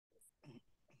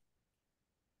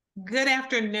Good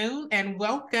afternoon, and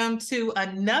welcome to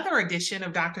another edition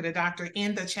of Doctor2Doctor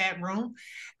in the chat room.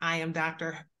 I am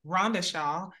Dr. Rhonda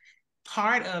Shaw,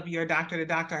 part of your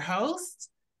Doctor2Doctor host.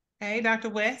 Hey, Dr.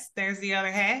 West, there's the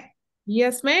other hat.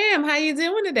 Yes, ma'am. How you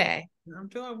doing today? I'm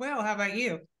doing well. How about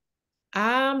you?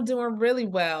 I'm doing really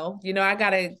well. I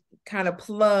gotta kind of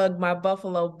plug my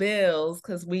Buffalo Bills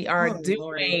because we are Oh,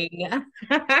 Lordy. doing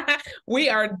we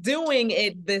are doing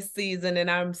it this season, and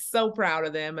I'm so proud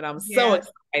of them, and I'm so Yeah,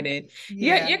 excited.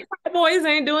 Yeah, yeah. your Cowboys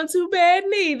ain't doing too bad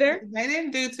neither. They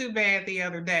didn't do too bad the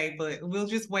other day, but we'll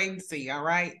just wait and see, all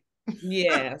right?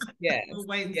 Yes, We'll yes,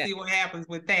 wait and yes. see what happens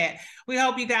with that. We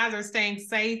hope you guys are staying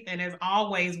safe. And as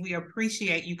always, we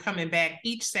appreciate you coming back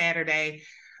each Saturday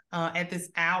at this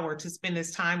hour to spend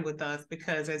this time with us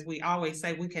because, as we always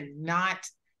say, we cannot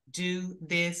do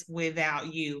this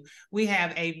without you. We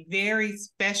have a very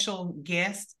special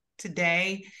guest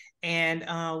today, and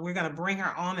we're going to bring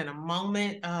her on in a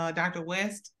moment. Dr.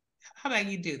 West, how about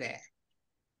you do that?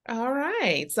 All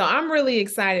right. So I'm really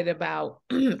excited about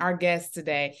our guest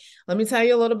today. Let me tell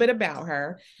you a little bit about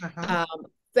her. Uh-huh. Um,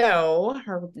 so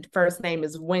her first name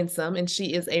is Winsome, and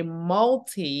she is a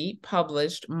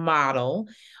multi-published model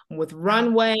with Wow.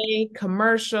 runway,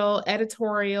 commercial,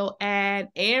 editorial, ad,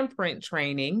 and print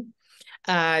training.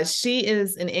 She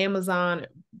is an Amazon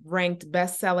ranked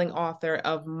best-selling author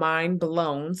of Mind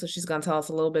Blown. So she's going to tell us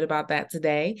a little bit about that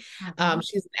today. Uh-huh.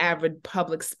 She's an avid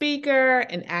public speaker,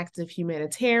 an active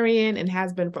humanitarian, and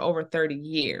has been for over 30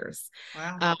 years.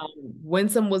 Wow. Um,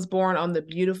 Winsome was born on the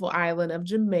beautiful island of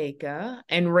Jamaica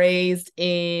and raised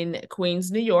in Queens,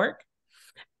 New York.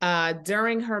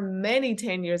 During her many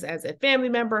tenures as a family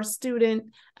member,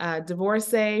 student,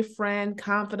 divorcee, friend,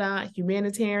 confidant,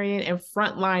 humanitarian, and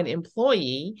frontline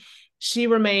employee, she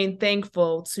remained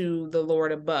thankful to the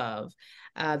Lord above.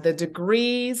 The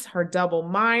degrees, her double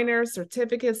minor,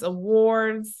 certificates,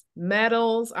 awards,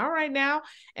 medals, all right now,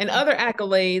 and other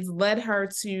accolades led her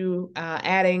to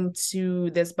adding to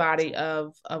this body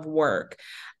of work.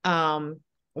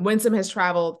 Winsome has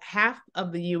traveled half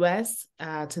of the US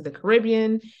to the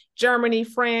Caribbean, Germany,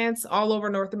 France, all over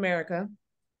North America.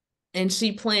 And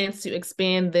she plans to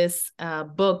expand this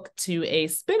book to a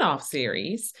spin-off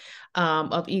series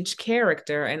of each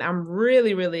character. And I'm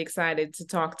really, really excited to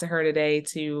talk to her today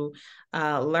to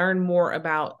learn more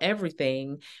about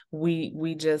everything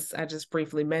I just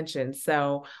briefly mentioned.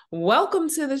 So welcome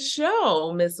to the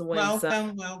show, Miss Winsome.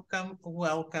 Welcome, welcome,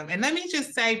 welcome. And let me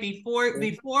just say before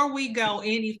we go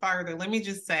any further, let me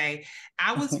just say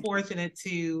I was fortunate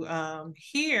to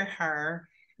hear her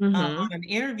Mm-hmm. on an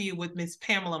interview with Miss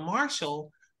Pamela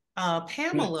Marshall.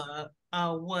 Pamela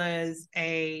was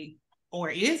a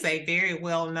or is a very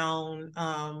well known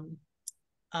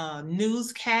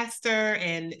newscaster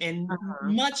and Uh-huh.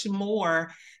 much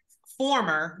more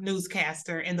former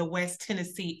newscaster in the West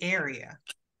Tennessee area.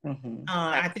 Mhm.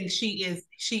 I think she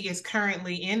is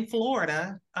currently in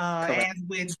Florida, Correct. as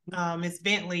with Miss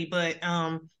Bentley. But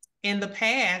in the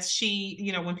past,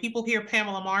 when people hear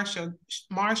Pamela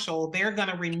Marshall, they're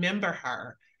gonna remember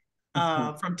her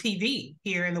Mhm. from TV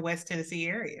here in the West Tennessee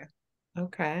area.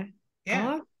 Okay.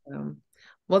 Yeah. Awesome.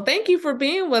 Well, thank you for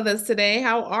being with us today.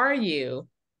 How are you?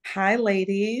 Hi,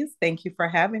 ladies. Thank you for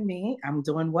having me. I'm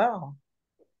doing well.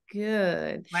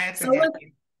 Good. Glad to So have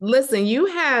you. listen, you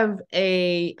have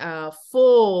a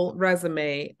full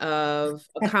resume of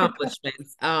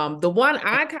accomplishments. The one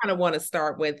I kind of want to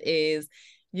start with is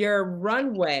your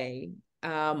runway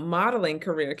modeling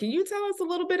career. Can you tell us a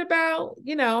little bit about,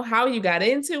 how you got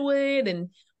into it and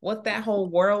what that whole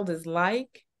world is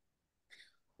like?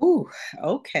 Ooh,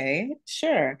 okay,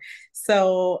 sure.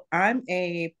 So I'm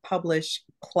a published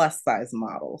plus size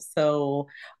model. So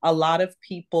a lot of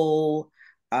people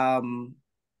um,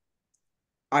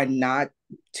 are not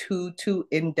too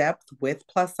in depth with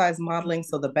plus size modeling.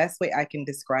 So the best way I can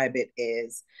describe it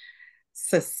is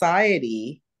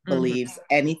society Mhm. believes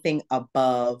anything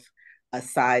above a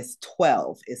size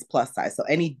 12 is plus size. So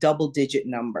any double digit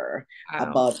number Wow.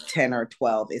 above 10 or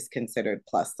 12 is considered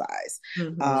plus size.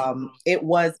 Mhm. It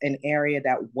was an area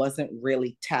that wasn't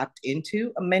really tapped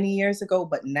into many years ago,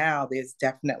 but now there's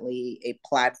definitely a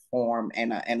platform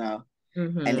and an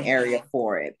Mhm. area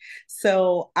for it.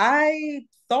 So I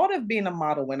thought of being a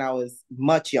model when I was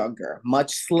much younger,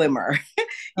 much slimmer,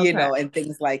 Okay. and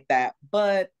things like that.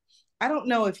 But I don't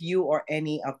know if you or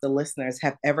any of the listeners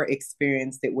have ever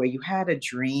experienced it where you had a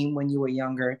dream when you were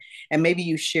younger and maybe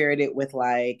you shared it with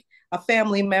like a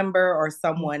family member or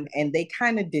someone and they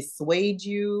kind of dissuade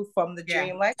you from the Yeah.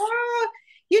 dream, like, oh,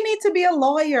 you need to be a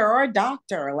lawyer or a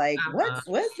doctor. Like, Uh-huh.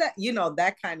 what's that?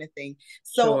 That kind of thing.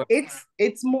 So Sure.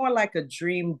 it's more like a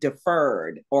dream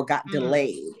deferred or got Mm.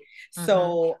 delayed.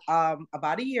 So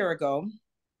about a year ago,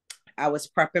 I was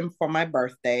prepping for my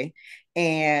birthday,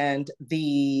 and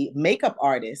the makeup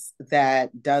artist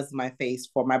that does my face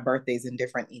for my birthdays and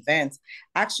different events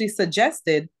actually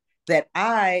suggested that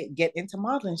I get into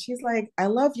modeling. She's like, I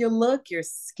love your look. Your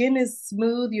skin is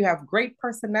smooth. You have great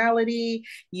personality.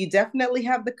 You definitely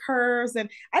have the curves. And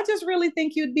I just really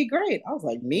think you'd be great. I was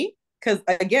like, me? Because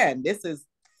again, this is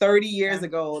 30 years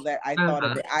ago that I thought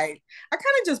of it. I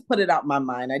kind of just put it out my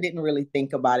mind. I didn't really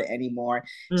think about it anymore.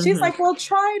 She's like, well,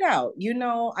 try it out. You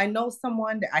know, I know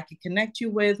someone that I could connect you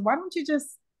with. Why don't you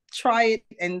just try it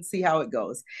and see how it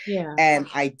goes? Yeah. And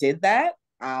I did that.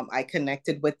 I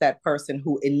connected with that person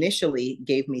who initially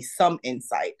gave me some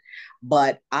insight,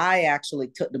 but I actually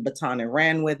took the baton and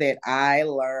ran with it. I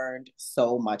learned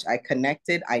so much. I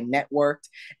connected, I networked,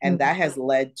 and that has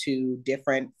led to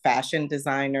different fashion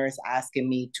designers asking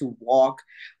me to walk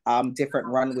different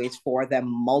runways for them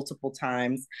multiple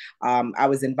times. I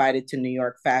was invited to New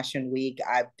York Fashion Week.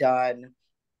 I've done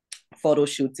photo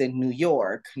shoots in New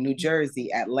York, New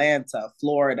Jersey, Atlanta,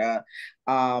 Florida.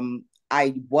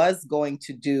 I was going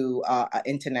to do an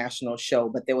international show,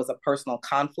 but there was a personal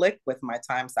conflict with my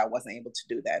time, so I wasn't able to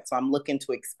do that. So I'm looking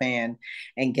to expand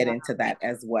and get into that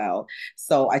as well.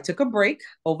 So I took a break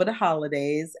over the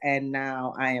holidays, and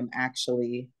now I am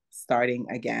actually starting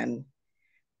again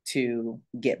to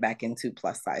get back into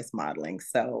plus size modeling.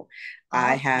 So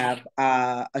I have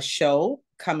a show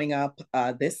coming up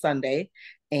this Sunday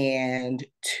and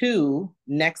two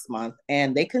next month,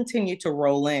 and they continue to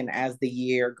roll in as the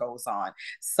year goes on.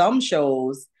 Some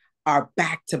shows are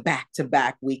back to back to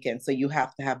back weekends, so you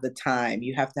have to have the time,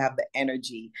 you have to have the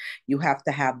energy, you have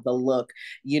to have the look.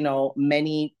 You know,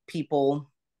 many people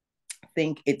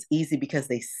think it's easy because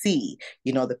they see,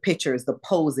 you know, the pictures, the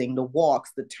posing, the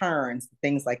walks, the turns,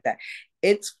 things like that.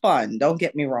 It's fun, don't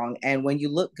get me wrong, and when you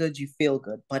look good you feel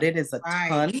good, but it is a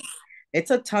ton. It's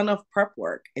a ton of prep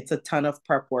work. It's a ton of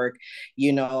prep work.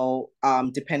 You know,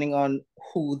 depending on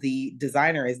who the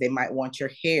designer is, they might want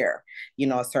your hair, you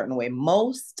know, a certain way.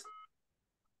 Most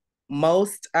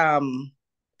pardon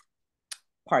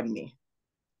me.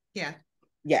 Yeah.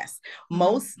 Yes.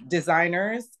 Most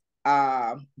designers,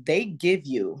 they give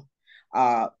you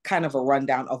kind of a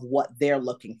rundown of what they're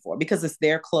looking for because it's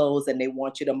their clothes and they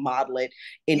want you to model it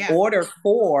in order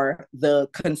for the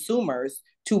consumers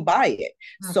to buy it.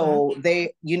 So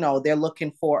they, you know, they're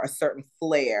looking for a certain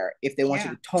flair. If they want you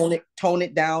to tone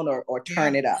it down or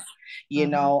turn it up, you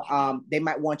know, they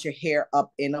might want your hair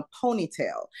up in a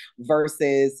ponytail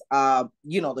versus,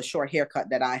 you know, the short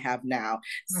haircut that I have now.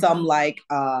 Some like,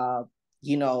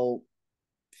 you know,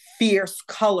 fierce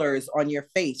colors on your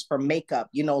face for makeup,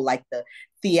 you know, like the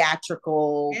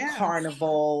theatrical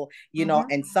carnival, you know,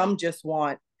 and some just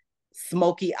want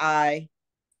smoky eye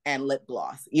and lip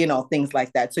gloss, you know, things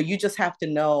like that. So you just have to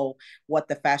know what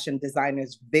the fashion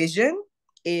designer's vision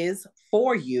is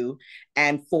for you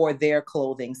and for their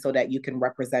clothing so that you can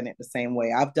represent it the same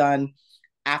way. I've done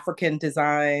African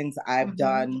designs, I've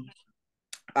done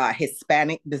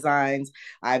Hispanic designs,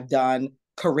 I've done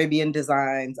Caribbean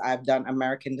designs, I've done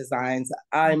American designs.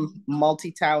 I'm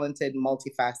multi-talented,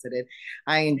 multifaceted.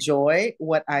 I enjoy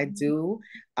what I do.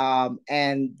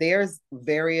 And there's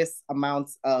various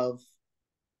amounts of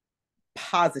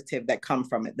positive that come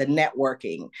from it, the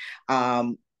networking,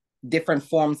 different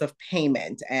forms of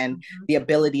payment, and the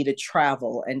ability to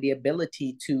travel and the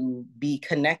ability to be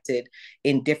connected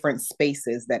in different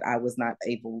spaces that I was not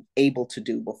able to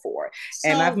do before.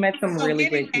 And I've met some really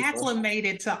great people.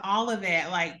 Acclimated to all of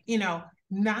that, like, you know,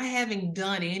 not having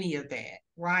done any of that,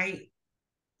 right?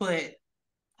 But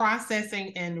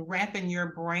processing and wrapping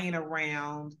your brain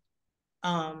around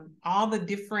all the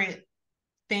different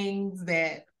things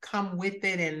that come with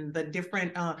it and the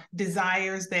different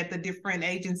desires that the different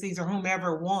agencies or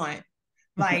whomever want.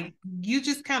 Like you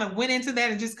just kind of went into that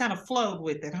and just kind of flowed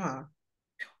with it, huh?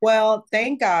 Well,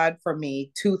 thank God for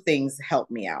me, two things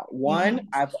helped me out. One,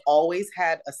 I've always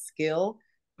had a skill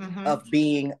of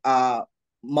being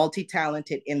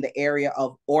multi-talented in the area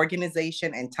of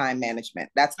organization and time management.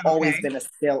 That's always been a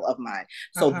skill of mine.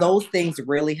 So those things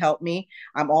really help me.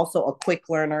 I'm also a quick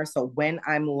learner. So when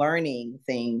I'm learning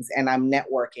things and I'm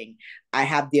networking, I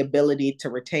have the ability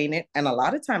to retain it. And a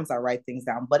lot of times I write things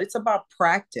down, but it's about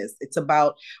practice. It's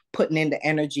about putting in the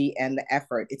energy and the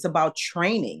effort. It's about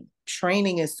training.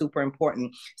 Training is super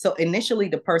important. So initially,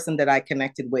 the person that I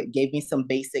connected with gave me some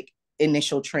basic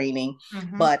initial training,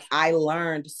 but I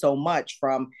learned so much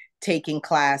from taking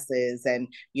classes and,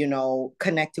 you know,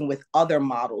 connecting with other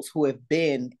models who have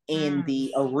been in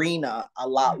the arena a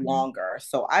lot longer.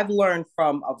 So I've learned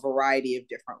from a variety of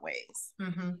different ways.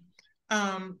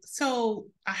 So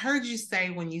I heard you say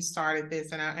when you started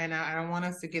this, and I want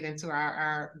us to get into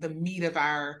the meat of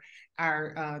our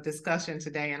discussion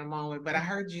today in a moment, but I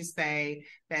heard you say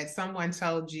that someone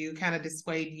told you, kind of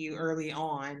dissuaded you early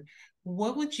on.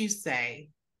 What would you say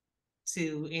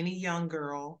to any young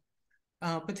girl,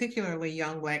 particularly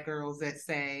young Black girls that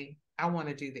say, I want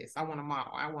to do this, I want to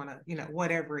model, I want to,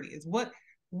 whatever it is. What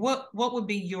would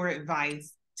be your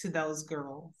advice to those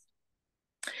girls?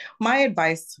 My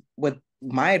advice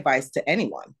to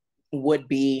anyone would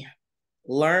be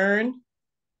learn,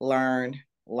 learn,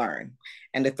 learn.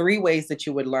 And the three ways that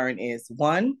you would learn is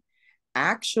one,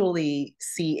 actually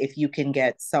see if you can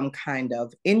get some kind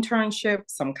of internship,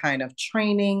 some kind of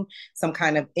training, some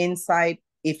kind of insight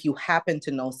if you happen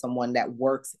to know someone that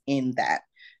works in that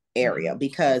area,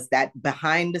 because that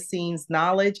behind the scenes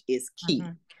knowledge is key.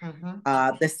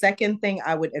 The second thing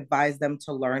I would advise them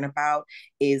to learn about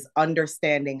is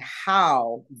understanding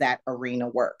how that arena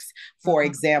works. For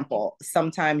example,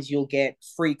 sometimes you'll get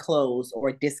free clothes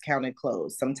or discounted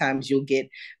clothes. Sometimes you'll get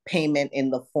payment in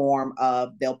the form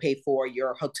of they'll pay for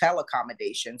your hotel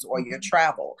accommodations or your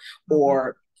travel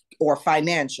or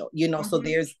financial, so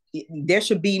there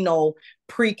should be no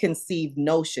preconceived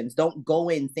notions. Don't go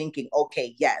in thinking,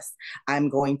 okay, yes, I'm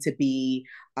going to be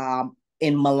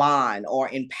in Milan or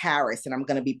in Paris and I'm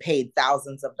going to be paid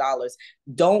thousands of dollars.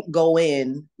 Don't go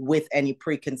in with any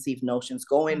preconceived notions.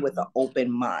 Go in with an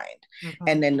open mind.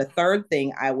 And then the third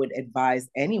thing I would advise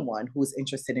anyone who's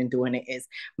interested in doing it is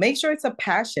make sure it's a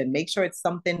passion. Make sure it's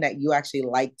something that you actually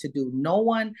like to do. No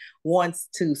one wants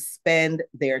to spend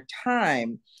their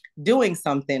time doing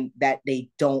something that they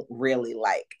don't really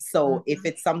like. So if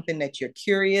it's something that you're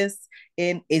curious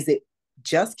in, is it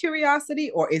just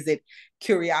curiosity or is it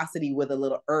curiosity with a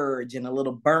little urge and a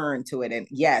little burn to it? And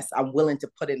yes, I'm willing to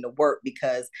put in the work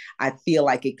because I feel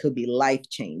like it could be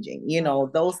life-changing.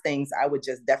 Those things, I would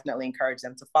just definitely encourage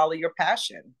them to follow your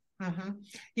passion.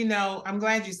 I'm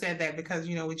glad you said that because,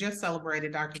 we just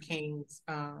celebrated Dr. King's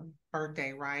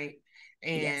birthday, right?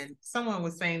 And someone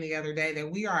was saying the other day that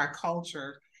we are a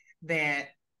culture that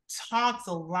talks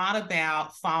a lot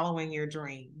about following your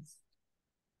dreams.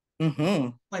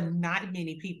 But not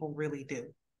many people really do,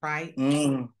 right?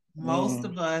 Most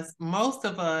of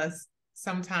us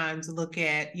sometimes look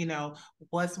at,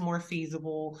 what's more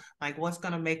feasible, like what's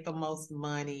going to make the most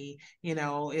money.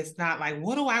 It's not like,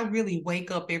 what do I really wake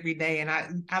up every day? And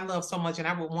I love so much and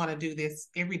I would want to do this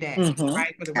every day,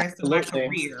 right? For the rest of my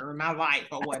career or my life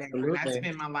or whatever. And I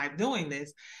spend my life doing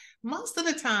this. Most of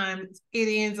the time it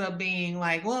ends up being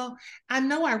like, well, I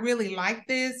know I really like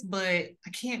this, but I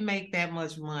can't make that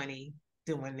much money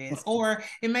doing this, or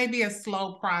it may be a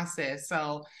slow process.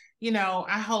 So,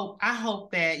 I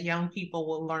hope that young people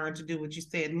will learn to do what you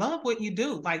said. Love what you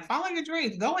do. Like follow your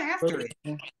dreams. Go after it.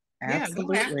 Yeah,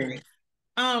 go after it.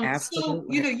 So,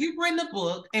 you've written the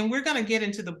book and we're gonna get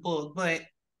into the book, but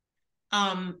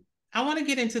I want to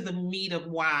get into the meat of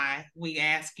why we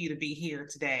ask you to be here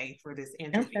today for this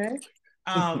interview.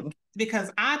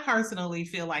 Because I personally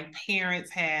feel like parents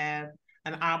have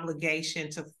an obligation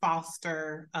to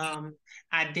foster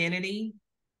identity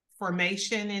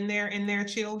formation in their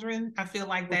children. I feel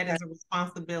like that is a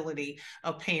responsibility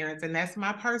of parents, and that's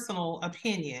my personal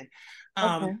opinion.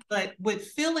 But with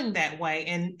feeling that way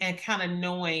and kind of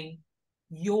knowing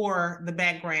the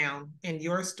background in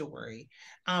your story,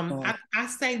 I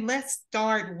say let's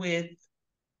start with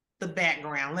the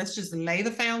background. Let's just lay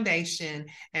the foundation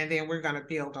and then we're going to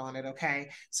build on it. Okay.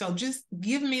 So just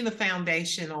give me the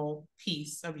foundational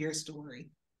piece of your story.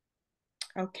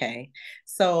 Okay.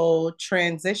 So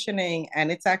transitioning,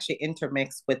 and it's actually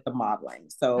intermixed with the modeling.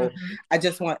 So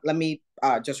let me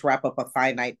just wrap up a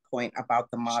finite point about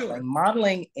the modeling.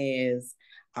 Modeling is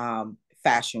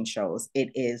fashion shows. It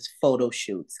is photo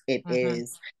shoots. It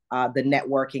is the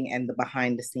networking and the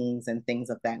behind the scenes and things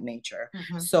of that nature.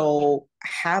 So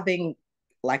having,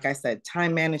 like I said,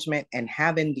 time management and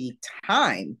having the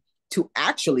time to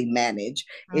actually manage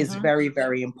is very,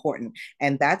 very important.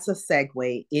 And that's a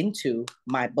segue into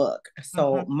my book.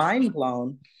 So Mind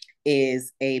Blown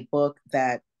is a book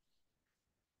that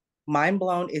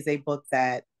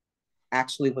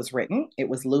actually was written.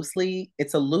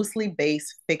 It's a loosely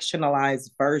based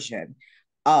fictionalized version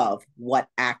of what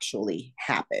actually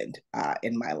happened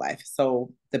in my life.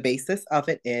 So the basis of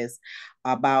it is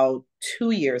about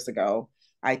 2 years ago,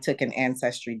 I took an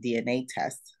ancestry DNA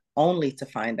test only to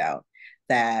find out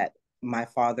that my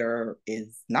father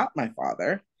is not my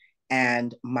father.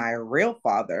 And my real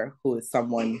father, who is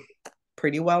someone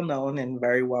pretty well known and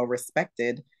very well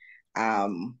respected,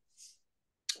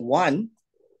 one,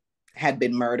 had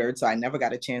been murdered, so I never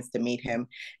got a chance to meet him.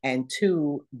 And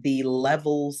two, the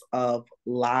levels of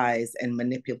lies and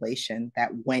manipulation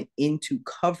that went into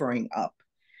covering up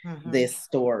this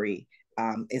story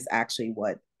is actually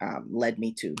what led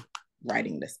me to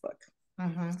writing this book.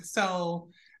 So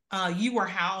you were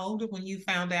how old when you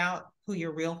found out who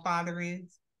your real father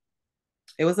is?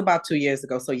 It was about 2 years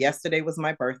ago. So yesterday was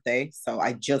my birthday. So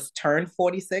I just turned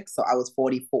 46. So I was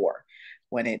 44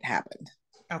 when it happened.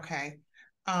 Okay.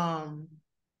 And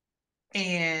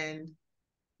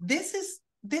this is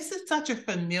such a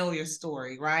familiar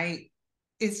story, right?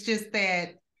 It's just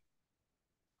that,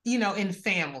 you know, in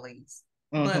families.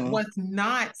 But what's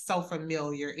not so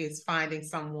familiar is finding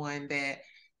someone that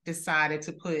decided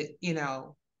to put, you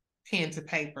know, pen to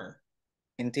paper.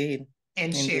 Indeed.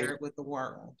 And share it with the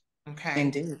world. Okay.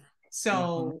 Indeed.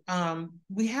 So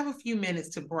we have a few minutes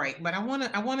to break, but I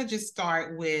wanna just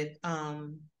start with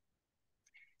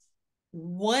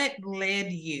what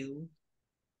led you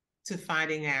to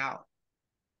finding out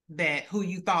that who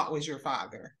you thought was your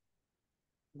father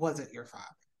wasn't your father?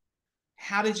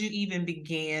 How did you even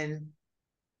begin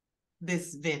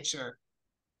this venture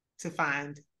to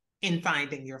finding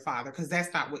your father? Because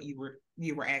that's not what you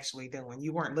were actually doing.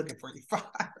 You weren't looking for your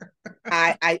father.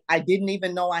 I didn't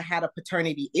even know I had a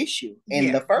paternity issue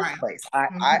in the first place.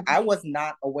 I was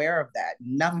not aware of that.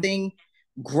 Nothing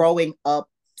growing up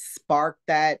sparked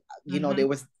that. You know,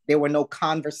 there were no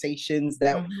conversations,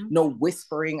 that no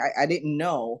whispering. I didn't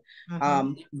know.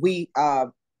 We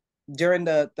during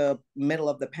the middle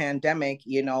of the pandemic,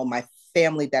 you know, my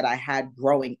family that I had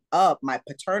growing up, my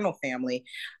paternal family,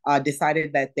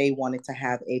 decided that they wanted to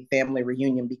have a family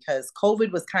reunion because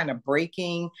COVID was kind of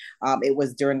breaking. It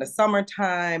was during the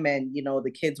summertime, and you know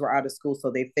the kids were out of school, so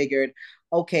they figured,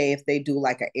 okay, if they do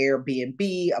like an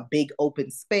Airbnb, a big open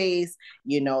space,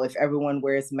 you know, if everyone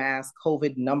wears masks,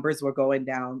 COVID numbers were going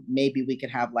down, maybe we could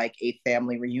have like a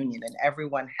family reunion, and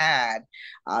everyone had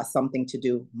something to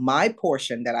do. My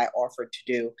portion that I offered to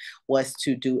do was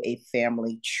to do a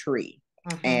family tree.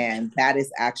 And that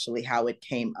is actually how it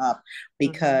came up,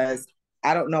 because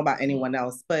I don't know about anyone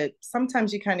else, but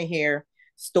sometimes you kind of hear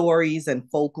stories and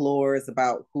folklores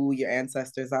about who your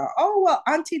ancestors are. Oh, well,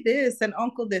 auntie this and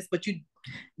uncle this, but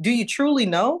do you truly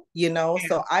know? You know,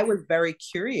 so I was very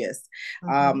curious.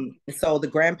 So the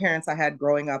grandparents I had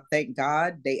growing up, thank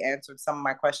God, they answered some of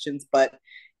my questions, but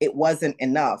it wasn't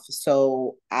enough.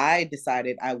 So I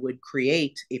decided I would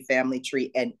create a family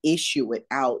tree and issue it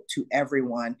out to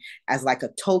everyone as like a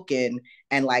token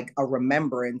and like a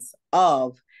remembrance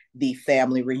of the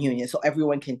family reunion. So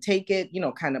everyone can take it, you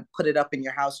know, kind of put it up in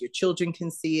your house. Your children can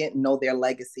see it, know their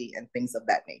legacy and things of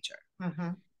that nature.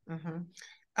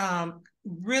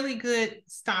 Really good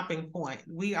stopping point.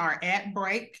 We are at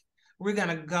break. We're going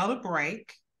to go to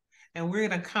break, and we're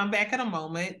going to come back in a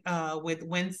moment with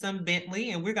Winsome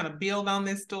Bentley, and we're going to build on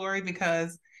this story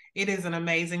because it is an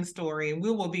amazing story. And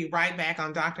we will be right back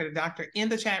on Doctor to Doctor in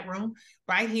the chat room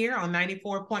right here on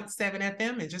 94.7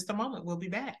 FM. In just a moment, we'll be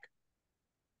back.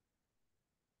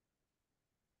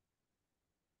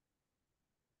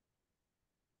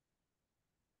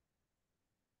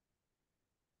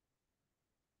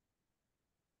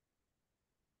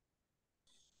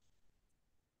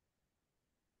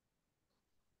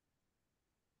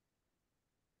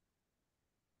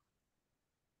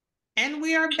 And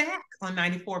we are back on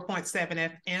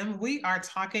 94.7 FM. We are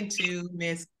talking to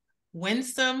Miss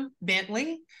Winsome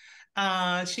Bentley.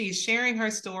 She's sharing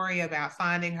her story about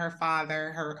finding her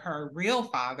father, her real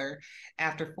father,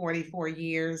 after 44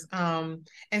 years. And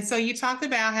so you talked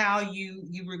about how you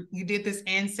did this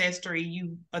ancestry.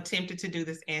 You attempted to do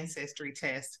this ancestry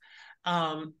test.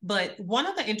 But one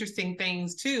of the interesting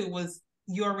things too was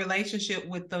your relationship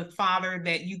with the father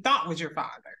that you thought was your father.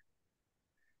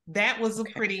 That was a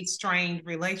pretty strained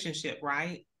relationship,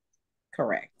 right?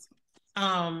 Correct.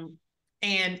 And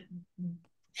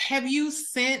have you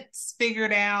since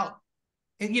figured out,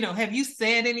 you know, have you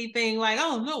said anything like,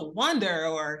 oh, no wonder,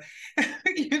 or,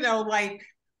 you know, like,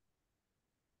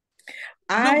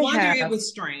 no wonder it was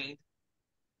strained?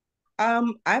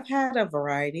 I've had a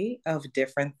variety of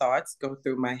different thoughts go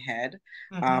through my head.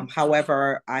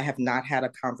 However, I have not had a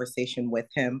conversation with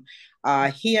him.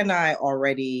 He and I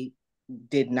already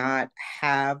did not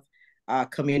have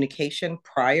communication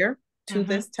prior to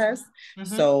this test.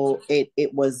 So it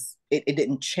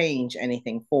didn't change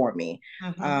anything for me.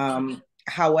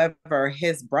 However,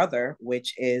 his brother,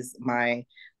 which is my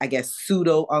I guess,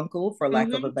 pseudo uncle, for lack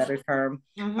of a Mm-hmm. better term.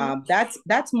 Mm-hmm.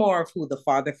 That's more of who the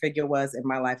father figure was in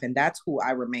my life, and that's who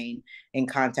I remain in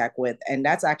contact with, and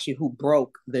that's actually who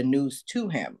broke the news to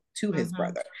him, to his Mm-hmm.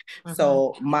 brother. Mm-hmm.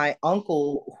 So my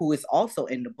uncle, who is also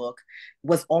in the book,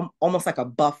 was almost like a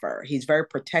buffer. He's very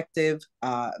protective,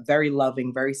 very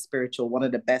loving, very spiritual, one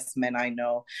of the best men I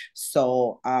know.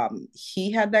 So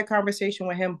he had that conversation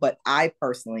with him, but I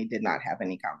personally did not have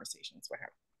any conversations with him.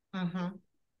 Mm-hmm.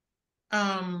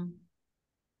 Um,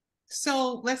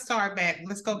 so let's start back.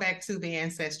 Let's go back to the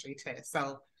ancestry test.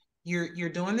 So you're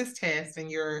doing this test,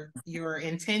 and your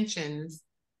intentions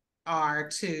are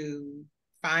to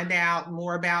find out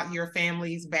more about your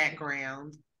family's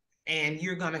background, and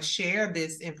you're going to share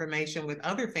this information with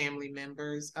other family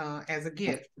members as a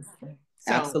gift.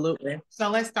 Absolutely. So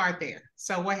let's start there.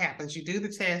 So what happens? You do the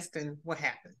test, and what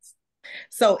happens?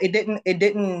 So it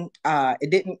didn't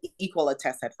equal a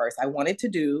test at first. I wanted to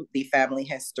do the family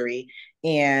history,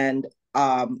 and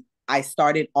I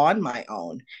started on my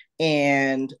own,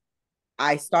 and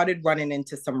I started running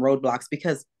into some roadblocks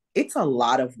because it's a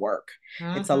lot of work.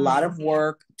 It's a lot of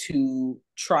work to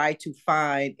try to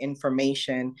find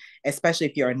information, especially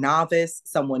if you're a novice,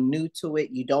 someone new to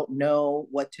it, you don't know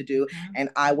what to do. And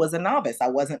I was a novice. I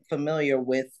wasn't familiar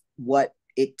with what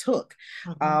it took.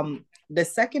 The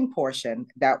second portion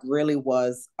that really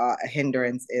was a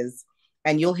hindrance is,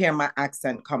 and you'll hear my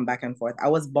accent come back and forth. I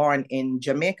was born in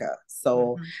Jamaica.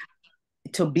 So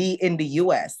to be in the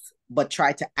US, but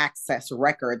try to access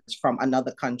records from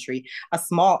another country, a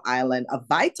small island, a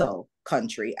vital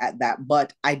country at that,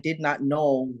 but I did not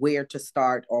know where to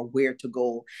start or where to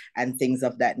go and things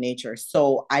of that nature.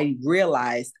 So I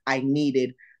realized I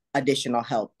needed additional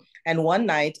help. And one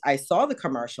night I saw the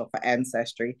commercial for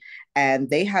Ancestry, and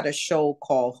they had a show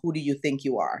called Who Do You Think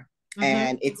You Are?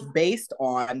 And it's based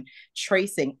on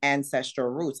tracing ancestral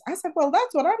roots. I said, well,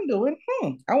 that's what I'm doing.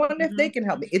 I wonder if they can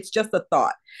help me. It's just a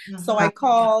thought. So I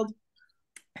called,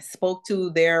 spoke to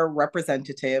their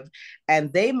representative,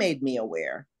 and they made me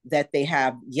aware that they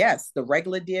have, yes, the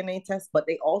regular DNA test, but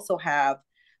they also have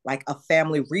like a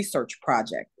family research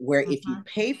project where if you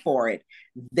pay for it,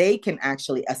 they can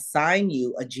actually assign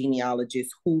you a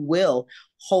genealogist who will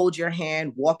hold your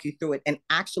hand, walk you through it, and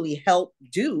actually help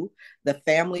do the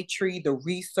family tree, the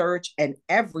research, and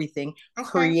everything.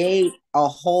 Create a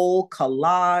whole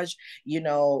collage,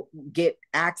 get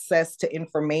access to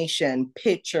information,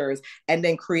 pictures, and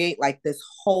then create like this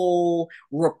whole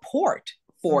report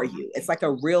for you. It's like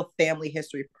a real family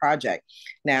history project.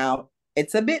 Now,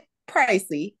 it's a bit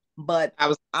pricey, but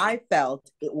I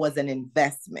felt it was an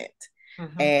investment.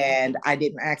 And I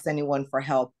didn't ask anyone for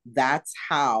help. That's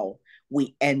how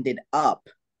we ended up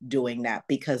doing that,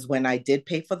 because when I did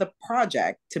pay for the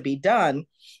project to be done,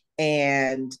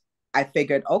 and I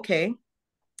figured, okay,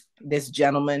 this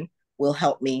gentleman will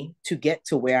help me to get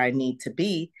to where I need to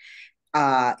be.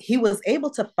 He was able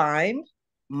to find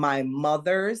my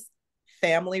mother's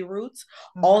family roots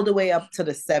all the way up to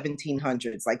the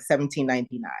 1700s, like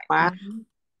 1799. Wow.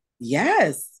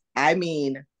 Yes. I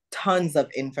mean, tons of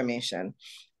information.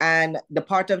 And the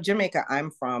part of Jamaica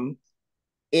I'm from,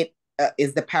 it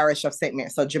is the parish of St. Mary.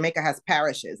 So Jamaica has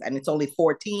parishes, and it's only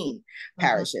 14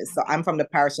 parishes. So I'm from the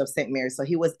parish of St. Mary. So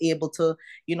he was able to,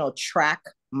 track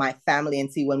my family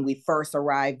and see when we first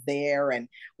arrived there and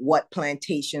what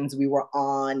plantations we were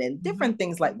on and different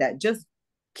things like that. Just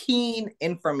keen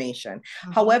information.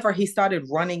 However, he started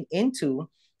running into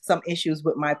some issues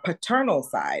with my paternal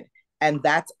side. And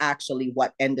that's actually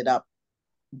what ended up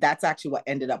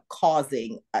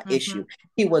causing an issue.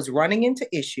 He was running into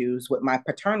issues with my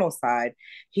paternal side.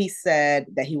 He said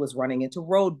that he was running into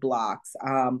roadblocks.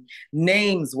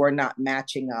 Names were not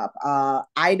matching up.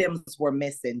 Items were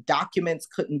missing. Documents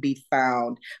couldn't be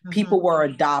found. People were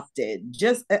adopted.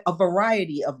 Just a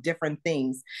variety of different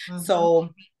things. So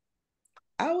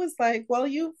I was like, well,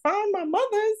 you found my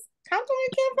mother's. How come you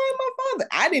can't find my father?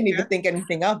 I didn't even think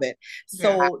anything of it.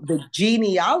 So the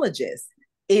genealogist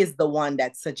is the one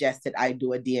that suggested I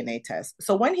do a DNA test.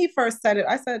 So when he first said it,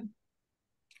 I said,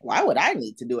 why would I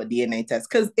need to do a DNA test?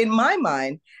 Because in my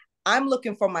mind, I'm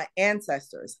looking for my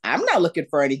ancestors. I'm not looking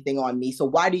for anything on me. So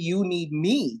why do you need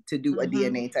me to do a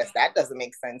DNA test? That doesn't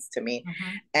make sense to me.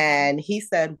 And he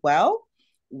said, well,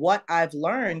 what I've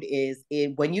learned is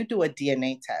when you do a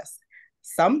DNA test,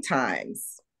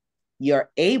 sometimes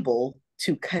you're able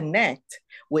to connect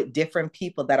with different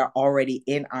people that are already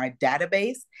in our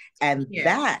database. And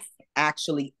that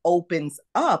actually opens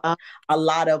up a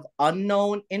lot of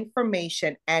unknown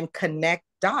information and connect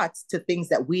dots to things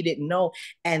that we didn't know.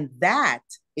 And that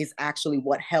is actually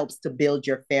what helps to build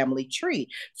your family tree.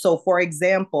 So for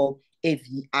example, if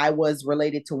I was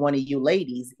related to one of you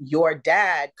ladies, your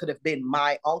dad could have been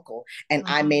my uncle, and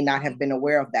I may not have been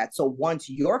aware of that. So once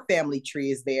your family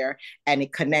tree is there and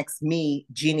it connects me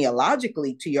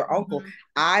genealogically to your uncle,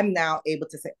 I'm now able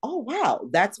to say, oh, wow,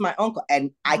 that's my uncle.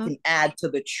 And I can add to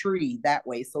the tree that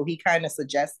way. So he kind of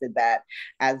suggested that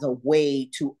as a way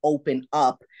to open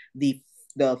up the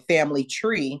family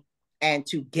tree and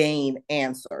to gain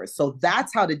answers. So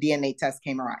that's how the DNA test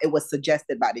came around. It was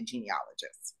suggested by the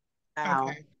genealogist. Wow.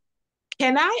 Okay.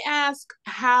 Can I ask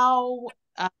how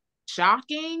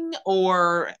shocking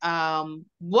or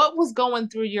what was going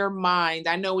through your mind?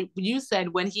 I know you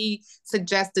said when he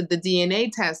suggested the DNA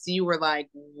test, you were like,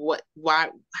 what, why,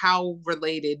 how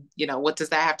related, what does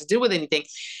that have to do with anything?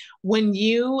 When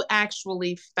you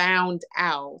actually found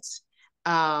out,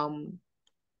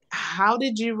 how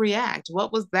did you react?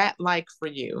 What was that like for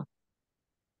you?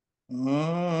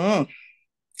 Well,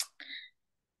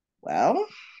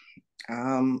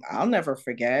 I'll never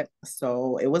forget.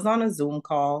 So it was on a Zoom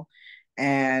call,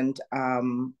 and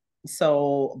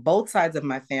so both sides of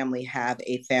my family have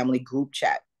a family group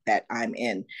chat that I'm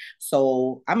in.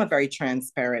 So I'm a very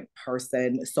transparent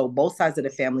person. So both sides of the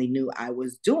family knew I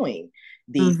was doing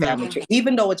the family tree,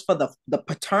 even though it's for the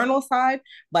paternal side,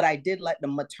 but I did let the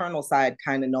maternal side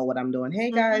kind of know what I'm doing.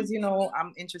 Hey guys,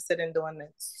 I'm interested in doing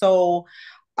this. So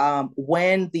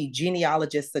when the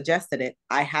genealogist suggested it,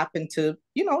 I happened to,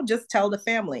 just tell the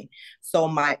family. So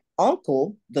my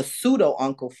uncle, the pseudo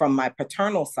uncle from my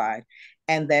paternal side,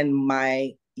 and then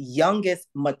my youngest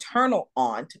maternal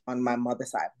aunt on my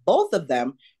mother's side, both of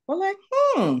them were like,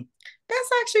 that's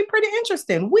actually pretty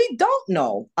interesting. We don't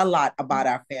know a lot about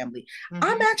our family.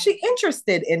 I'm actually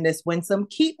interested in this, Winsome.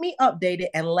 Keep me updated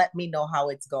and let me know how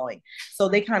it's going. So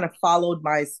they kind of followed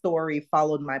my story,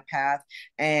 followed my path.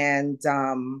 And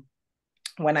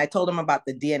when I told them about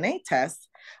the DNA test,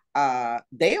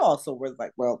 they also were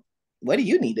like, well, what do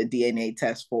you need a DNA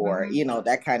test for?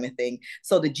 That kind of thing.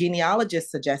 So the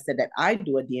genealogist suggested that I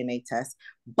do a DNA test,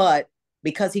 but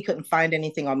because he couldn't find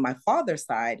anything on my father's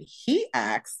side, he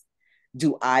asked,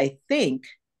 do I think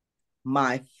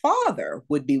my father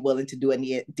would be willing to do a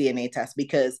DNA test?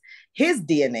 Because his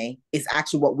DNA is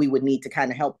actually what we would need to kind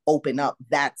of help open up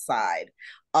that side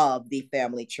of the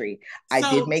family tree.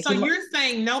 So you're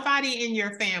saying nobody in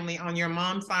your family on your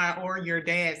mom's side or your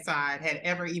dad's side had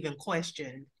ever even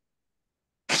questioned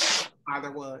who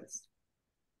father was?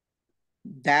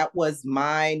 That was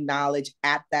my knowledge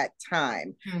at that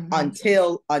time,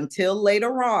 until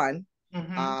later on.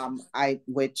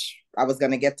 Which I was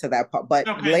going to get to that part, but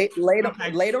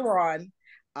later on,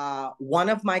 one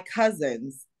of my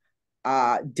cousins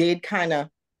did kind of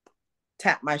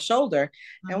tap my shoulder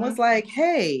and was like,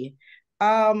 hey,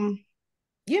 auntie,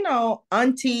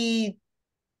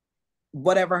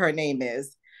 whatever her name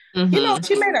is, she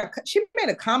made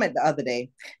a comment the other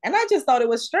day, and I just thought it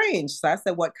was strange. So I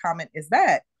said, what comment is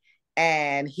that?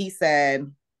 And he said,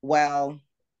 well,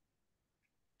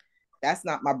 that's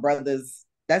not my brother's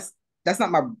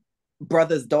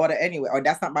daughter anyway, or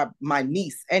that's not my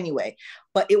niece anyway.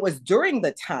 But it was during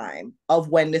the time of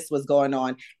when this was going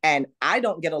on, and I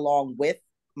don't get along with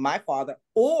my father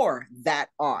or that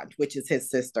aunt, which is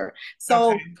his sister.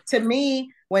 So to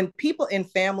me, when people in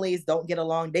families don't get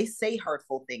along, they say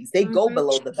hurtful things. They go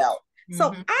below the belt.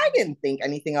 So I didn't think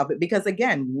anything of it, because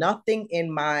again, nothing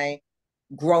in my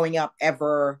growing up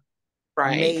ever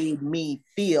made me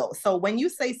feel. So when you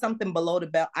say something below the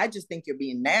belt, I just think you're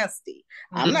being nasty.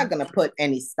 I'm not going to put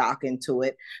any stock into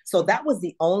it. So that was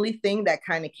the only thing that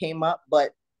kind of came up.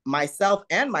 But myself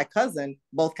and my cousin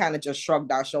both kind of just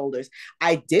shrugged our shoulders.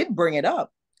 I did bring it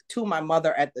up to my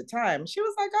mother at the time. She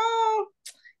was like, oh,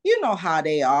 you know how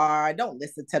they are. Don't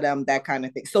listen to them, that kind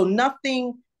of thing. So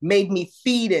nothing made me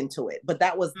feed into it, but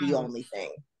that was the only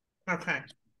thing. Okay.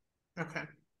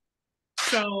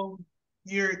 So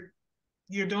you're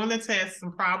doing the test,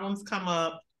 some problems come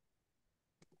up.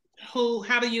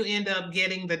 How do you end up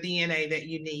getting the DNA that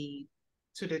you need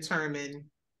to determine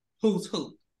who's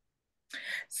who?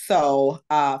 So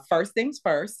first things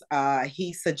first,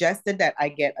 he suggested that I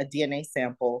get a DNA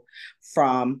sample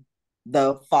from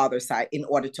the father's side in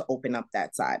order to open up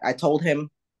that side. I told him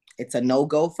it's a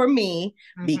no-go for me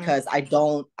because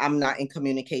I'm not in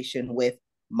communication with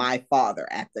my father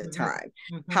at the time.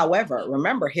 However,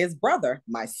 remember, his brother,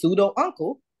 my pseudo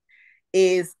uncle,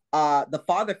 is the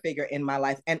father figure in my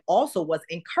life and also was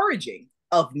encouraging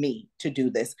of me to do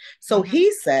this. So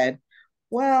he said,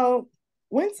 well,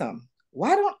 Winsome,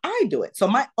 why don't I do it? So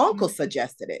my uncle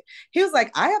suggested it. He was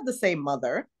like, I have the same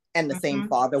mother and the same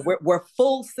father. We're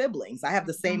full siblings. I have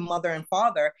the same mother and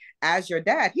father as your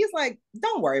dad. He's like,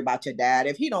 don't worry about your dad.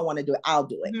 If he don't want to do it, I'll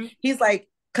do it. He's like,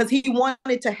 because he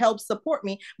wanted to help support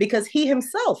me because he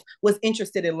himself was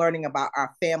interested in learning about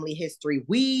our family history.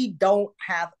 We don't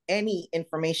have any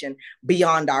information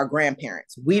beyond our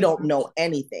grandparents. We don't know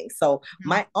anything. So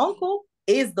my uncle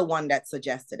is the one that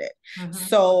suggested it.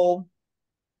 So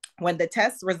when the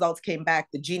test results came back,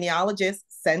 the genealogist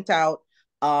sent out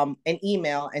an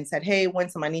email and said, hey,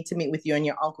 Winsome, I need to meet with you and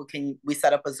your uncle. Can we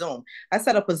set up a Zoom? I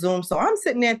set up a Zoom. So I'm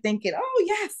sitting there thinking, oh,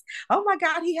 yes. Oh, my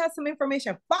God, he has some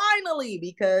information finally,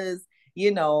 because,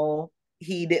 you know,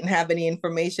 he didn't have any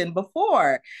information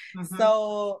before.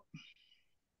 So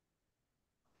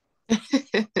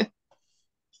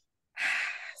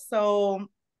so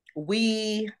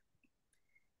we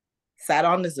sat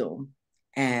on the Zoom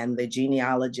and the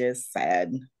genealogist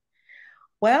said,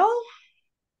 well,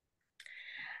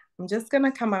 I'm just going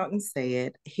to come out and say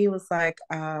it. He was like,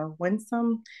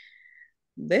 Winsome,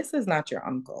 this is not your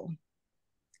uncle.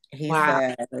 He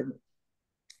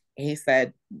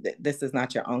said, this is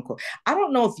not your uncle. I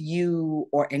don't know if you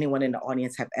or anyone in the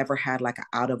audience have ever had like an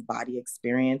out of body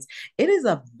experience. It is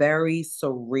a very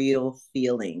surreal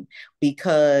feeling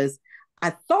because I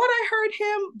thought I heard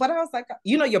him, but I was like,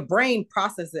 you know, your brain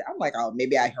processes it. I'm like, oh,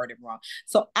 maybe I heard him wrong.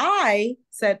 So I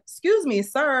said, excuse me,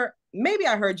 sir, maybe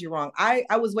I heard you wrong. I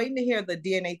was waiting to hear the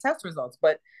DNA test results,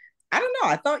 but I don't know.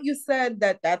 I thought you said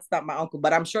that that's not my uncle,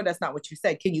 but I'm sure that's not what you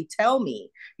said. Can you tell me,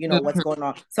 you know, what's going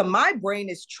on? So my brain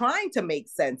is trying to make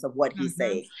sense of what he's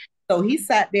saying. So he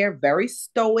sat there very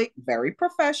stoic, very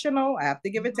professional. I have to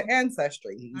give it to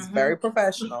Ancestry. He's very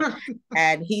professional.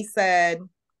 And he said,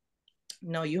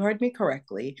 no, you heard me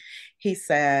correctly. He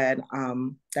said,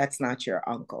 that's not your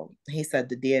uncle. He said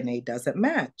the DNA doesn't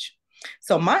match.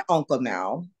 So my uncle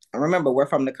now, remember, we're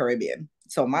from the Caribbean.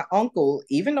 So my uncle,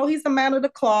 even though he's a man of the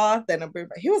cloth, and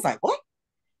he was like, what?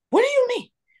 What do you mean?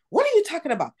 What are you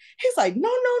talking about? He's like, no.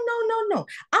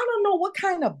 I don't know what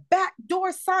kind of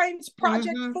backdoor science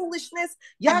project foolishness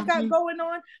y'all got going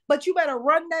on, but you better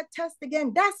run that test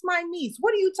again. That's my niece.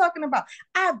 What are you talking about?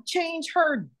 I've changed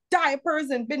her diapers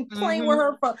and been playing with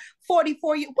her for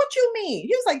 44 years. What you mean?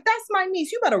 He was like, that's my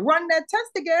niece. You better run that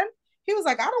test again. He was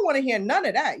like, I don't want to hear none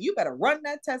of that. You better run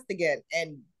that test again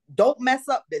and don't mess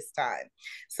up this time.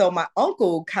 So my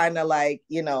uncle kind of like,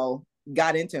 you know,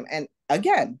 got into him. And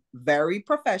again, very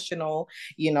professional,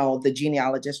 you know, the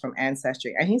genealogist from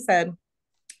Ancestry. And he said,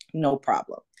 no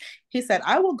problem. He said,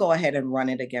 I will go ahead and run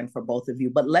it again for both of you,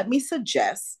 but let me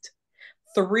suggest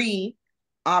 3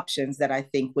 options that I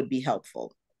think would be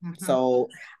helpful. So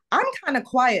I'm kind of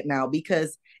quiet now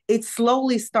because it's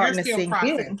slowly starting to sink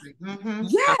in.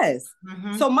 Yes.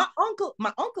 So my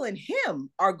uncle and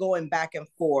him are going back and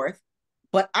forth,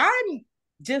 but I'm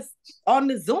just on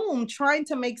the Zoom trying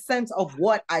to make sense of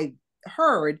what I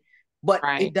heard, but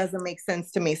it doesn't make sense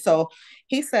to me. So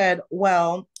he said,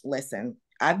 well, listen,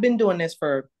 I've been doing this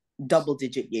for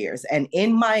double-digit years. And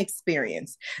in my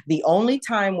experience, the only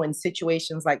time when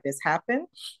situations like this happen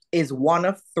is one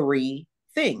of 3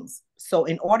 things. So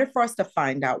in order for us to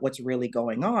find out what's really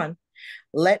going on,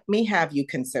 let me have you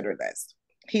consider this.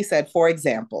 He said, for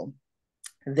example,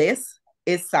 this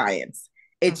is science.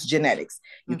 It's genetics.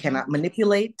 You cannot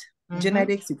manipulate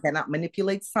genetics. You cannot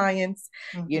manipulate science.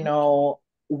 You know,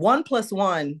 1 +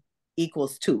 1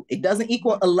 = 2. It doesn't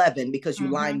equal 11 because you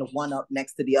line the 1 up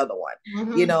next to the other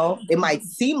one. You know, it might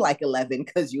seem like 11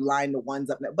 because you line the ones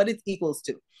up, but it equals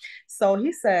 2. So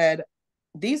he said,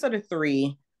 these are the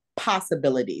 3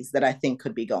 possibilities that I think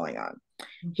could be going on.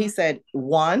 He said,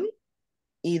 1,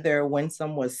 either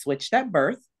Winsome was switched at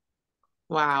birth.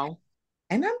 Wow.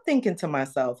 And I'm thinking to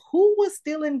myself, who was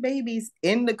stealing babies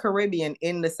in the Caribbean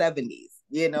in the 70s?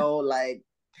 You know, like,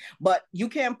 but you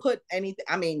can't put anything.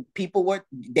 I mean,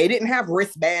 they didn't have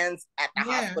wristbands at the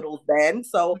hospitals then.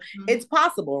 So it's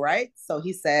possible, right? So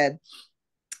he said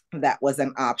that was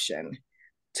an option.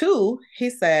 2, he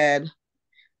said,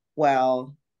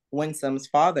 well, Winsome's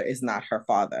father is not her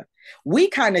father. We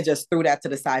kind of just threw that to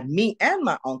the side, me and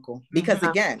my uncle, because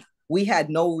again, we had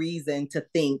no reason to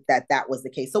think that that was the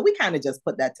case. So we kind of just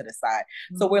put that to the side.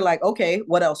 So we're like, okay,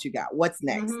 what else you got? What's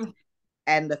next?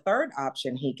 And the 3rd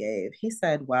option he gave, he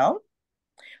said, well,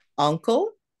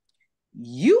 uncle,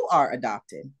 you are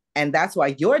adopted. And that's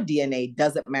why your DNA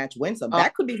doesn't match Winsome.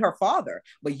 That could be her father,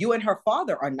 but you and her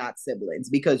father are not siblings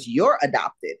because you're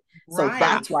adopted. So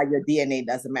that's why your DNA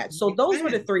doesn't match. So those were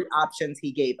the 3 options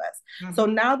he gave us. So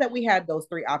now that we had those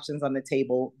 3 options on the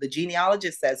table, the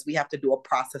genealogist says we have to do a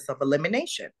process of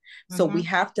elimination. So we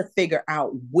have to figure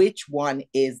out which one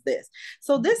is this.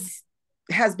 So this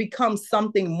has become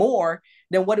something more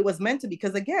than what it was meant to be.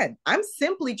 Because again, I'm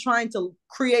simply trying to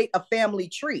create a family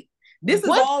tree. This is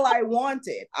all I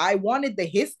wanted. I wanted the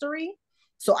history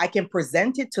so I can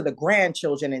present it to the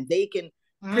grandchildren and they can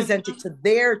present it to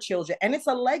their children, and it's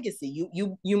a legacy.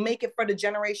 You make it for the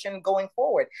generation going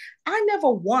forward. I never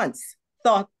once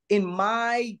thought in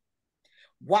my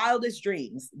wildest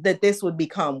dreams that this would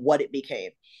become what it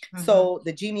became. So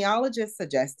the genealogist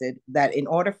suggested that in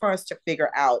order for us to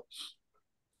figure out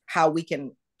how we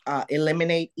can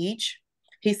eliminate each,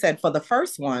 he said for the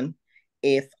first one,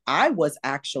 if I was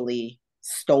actually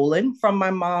stolen from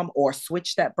my mom or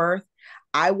switched at birth,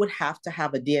 I would have to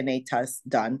have a DNA test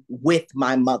done with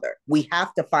my mother. We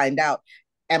have to find out,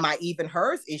 am I even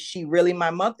hers? Is she really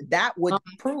my mother? That would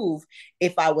prove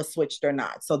if I was switched or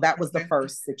not. So that was the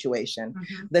first situation.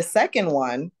 The second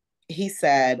one, he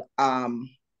said,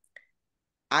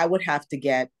 I would have to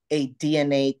get a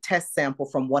DNA test sample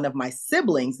from one of my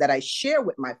siblings that I share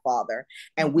with my father,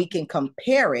 and we can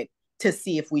compare it to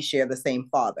see if we share the same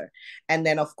father. And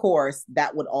then, of course,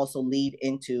 that would also lead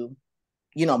into,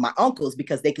 you know, my uncles,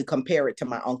 because they could compare it to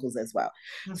my uncles as well.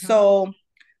 So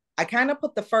I kind of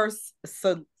put the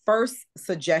first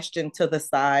suggestion to the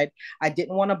side. I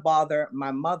didn't want to bother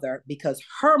my mother because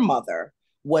her mother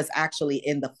was actually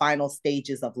in the final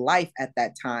stages of life at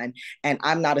that time. And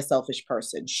I'm not a selfish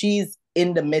person. She's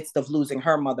in the midst of losing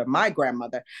her mother, my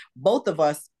grandmother. Both of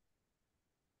us,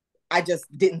 I just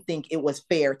didn't think it was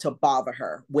fair to bother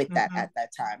her with that at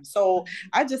that time. So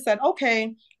I just said,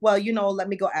 okay, well, you know, let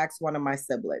me go ask one of my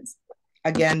siblings.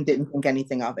 Again, didn't think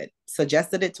anything of it.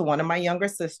 Suggested it to one of my younger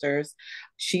sisters.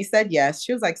 She said yes.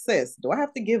 She was like, sis, do I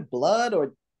have to give blood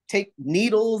or take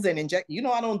needles and inject? You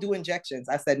know, I don't do injections.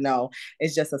 I said, no,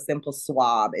 it's just a simple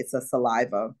swab. It's a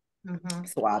saliva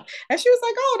swab. And she was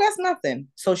like, oh, that's nothing.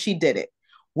 So she did it.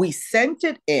 We sent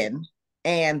it in,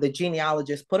 and the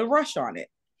genealogist put a rush on it.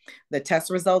 The test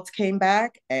results came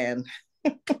back, and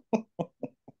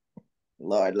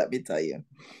Lord, let me tell you,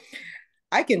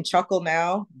 I can chuckle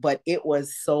now, but it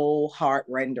was so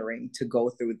heart-rending to go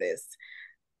through this.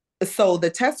 So the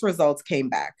test results came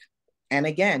back. And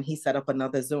again, he set up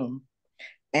another Zoom.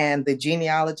 And the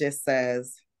genealogist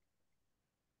says,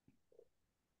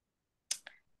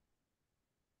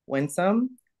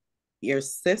 Winsome, your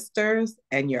sister's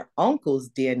and your uncle's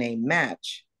DNA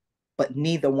match, but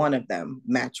neither one of them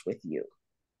match with you.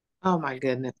 Oh my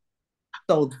goodness.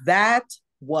 So that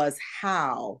was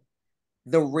how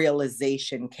the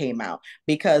realization came out,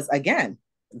 because again,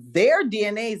 their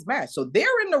DNAs match. So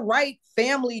they're in the right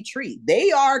family tree.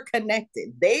 They are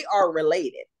connected. They are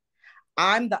related.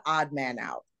 I'm the odd man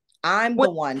out. I'm the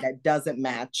one that doesn't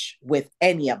match with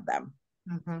any of them.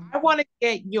 I want to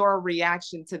get your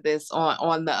reaction to this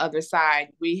on the other side.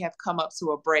 We have come up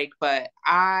to a break, but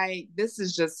this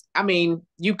is just, I mean,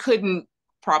 you couldn't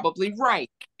probably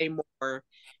write a more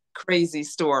crazy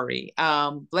story.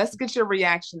 Let's get your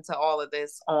reaction to all of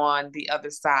this on the other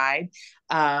side.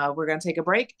 We're going to take a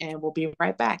break and we'll be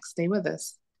right back. Stay with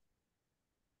us.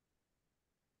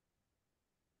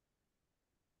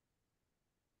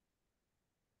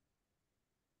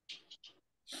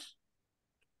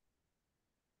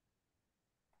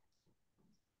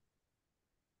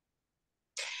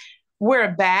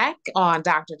 We're back on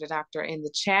Doctor2Doctor in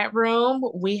the chat room.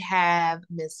 We have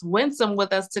Miss Winsome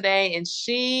with us today, and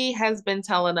she has been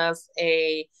telling us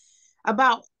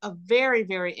about a very,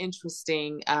 very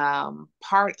interesting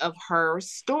part of her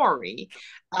story.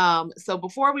 So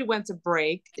before we went to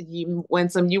break,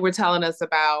 Winsome, you were telling us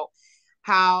about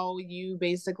how you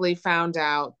basically found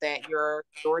out that you're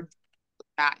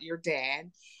not your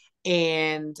dad.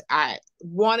 And I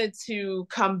wanted to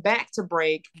come back to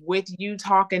break with you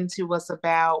talking to us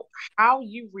about how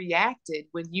you reacted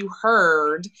when you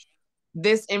heard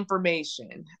this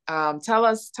information. Tell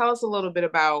us a little bit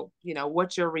about, you know,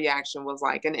 what your reaction was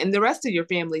like, and the rest of your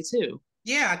family too.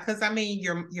 Yeah, because I mean,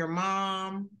 your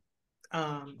mom,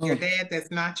 your dad that's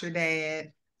not your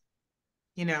dad,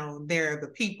 you know, they're the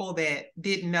people that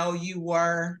didn't know you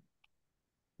were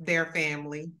their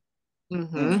family.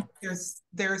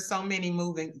 There's so many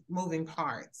moving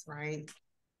parts, right?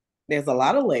 There's a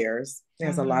lot of layers.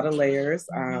 There's a lot of layers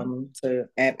and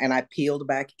I peeled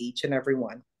back each and every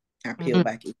one.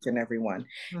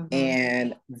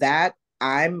 And that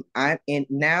I'm in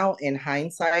now, in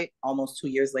hindsight, almost 2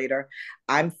 years later,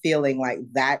 I'm feeling like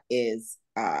that is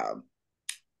I'm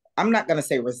not going to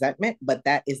say resentment, but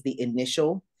that is the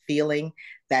initial feeling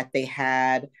that they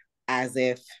had, as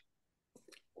if,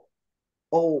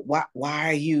 oh, why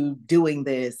are you doing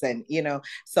this? And, you know,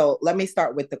 so let me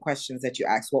start with the questions that you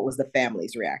asked. What was the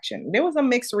family's reaction? There was a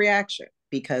mixed reaction,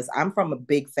 because I'm from a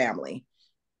big family.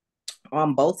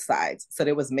 on both sides. So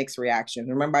there was mixed reactions.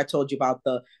 Remember, I told you about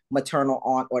the maternal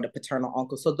aunt or the paternal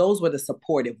uncle. So those were the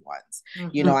supportive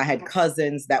ones. You know, I had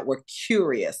cousins that were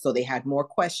curious. So they had more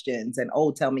questions and,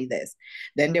 oh, tell me this.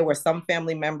 Then there were some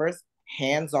family members,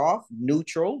 hands off,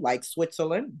 neutral, like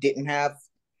Switzerland, didn't have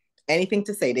anything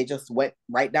to say. They just went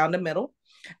right down the middle.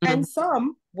 And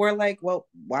some were like, well,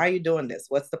 why are you doing this?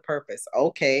 What's the purpose?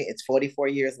 Okay, it's 44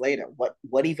 years later.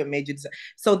 What even made you decide?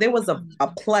 So there was a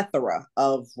plethora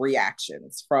of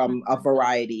reactions from a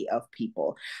variety of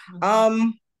people.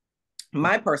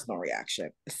 My personal reaction.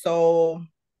 So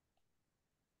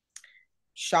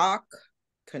shock,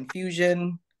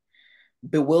 confusion,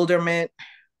 bewilderment,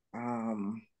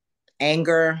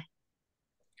 anger.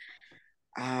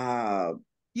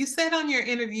 You said on your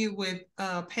interview with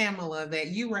Pamela that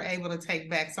you were able to take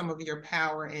back some of your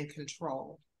power and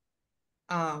control,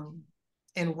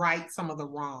 and right some of the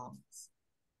wrongs.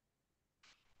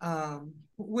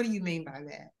 What do you mean by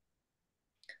that?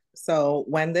 So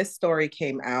when this story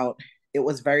came out, it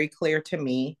was very clear to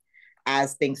me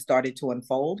as things started to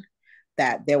unfold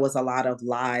that there was a lot of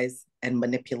lies and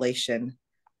manipulation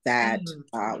that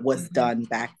was done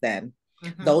back then.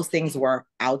 Those things were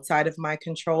outside of my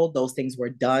control. Those things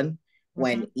were done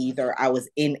when either I was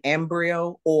in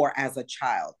embryo or as a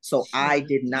child. So I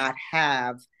did not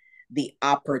have the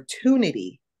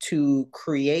opportunity to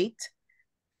create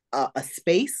a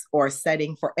space or a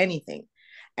setting for anything.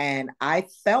 And I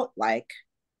felt like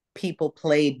people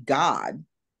played God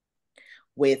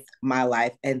with my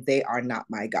life, and they are not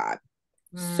my God.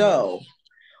 So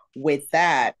with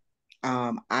that,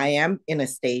 I am in a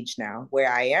stage now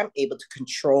where I am able to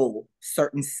control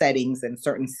certain settings and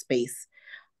certain space.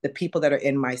 The people that are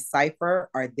in my cipher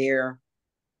are there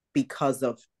because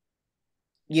of,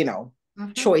 you know,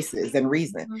 choices and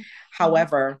reason.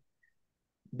 However,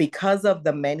 because of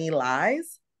the many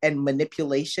lies and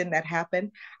manipulation that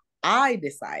happened, I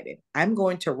decided I'm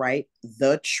going to write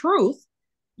the truth.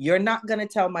 You're not going to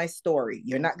tell my story.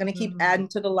 You're not going to keep adding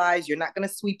to the lies. You're not going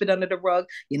to sweep it under the rug.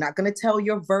 You're not going to tell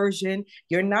your version.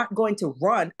 You're not going to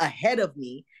run ahead of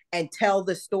me and tell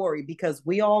the story, because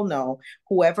we all know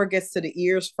whoever gets to the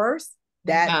ears first,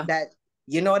 that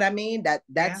you know what I mean?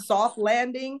 That soft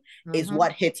landing is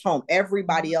what hits home.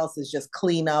 Everybody else is just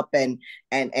clean up and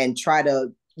try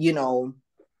to, you know,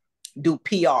 do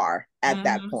PR at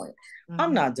that point.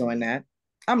 I'm not doing that.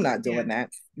 I'm not doing that.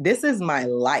 This is my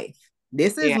life.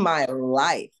 This is my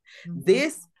life.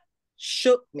 This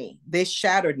shook me. This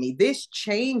shattered me. This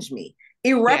changed me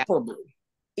irreparably.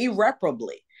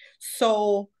 Irreparably.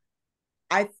 So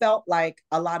I felt like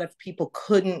a lot of people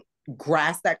couldn't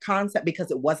grasp that concept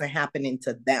because it wasn't happening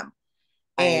to them.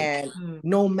 And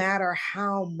no matter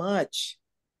how much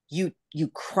you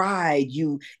cried,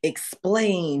 you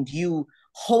explained, you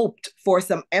hoped for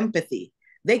some empathy,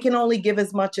 they can only give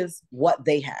as much as what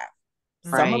they have.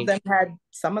 Some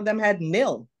of them had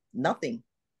nil, nothing.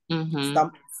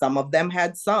 Some of them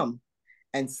had some,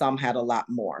 and some had a lot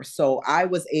more. So I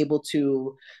was able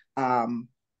to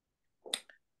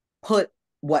put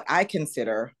what I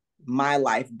consider my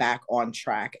life back on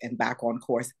track and back on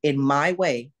course in my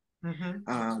way,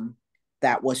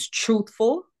 that was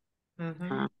truthful,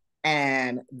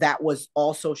 and that was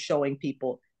also showing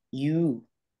people, you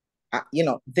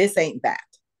know, this ain't that.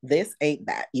 This ain't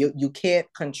that. You can't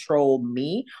control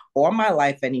me or my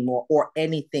life anymore or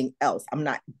anything else. I'm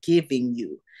not giving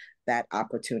you that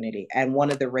opportunity. And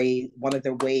one of the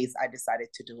ways I decided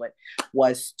to do it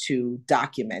was to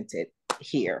document it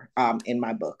here in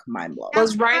my book, Mind Blow.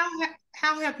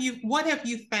 What have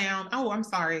you found? Oh, I'm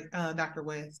sorry, Dr.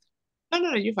 West.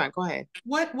 No, you're fine. Go ahead.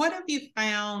 What have you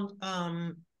found?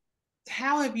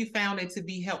 How have you found it to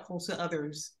be helpful to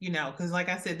others? You know, because like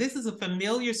I said, this is a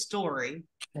familiar story.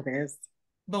 It is.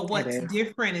 But what's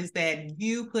different is that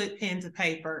you put pen to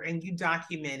paper and you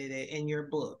documented it in your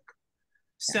book.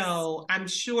 Yes. So I'm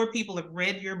sure people have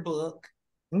read your book,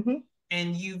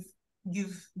 and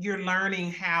you're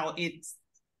learning how it's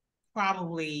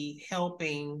probably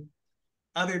helping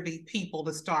other people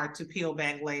to start to peel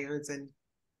back layers and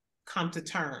come to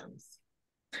terms.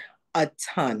 A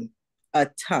ton.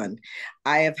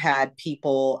 I have had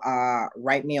people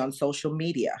write me on social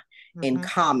media, in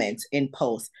comments, in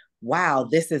posts. Wow,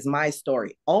 this is my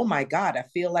story. Oh my God, I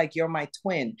feel like you're my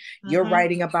twin. You're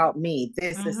writing about me.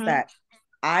 This is that.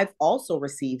 I've also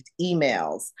received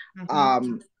emails,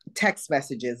 text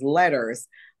messages, letters.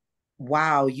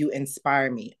 Wow, you inspire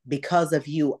me. Because of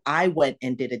you, I went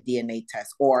and did a DNA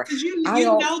test. Or you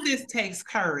know this takes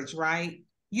courage, right?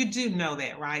 You do know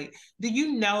that, right? Do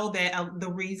you know that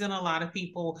the reason a lot of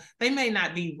people, they may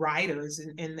not be writers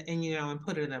and you know, and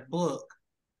put it in a book,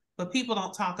 but people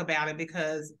don't talk about it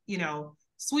because, you know,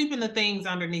 sweeping the things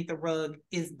underneath the rug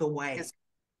is the way.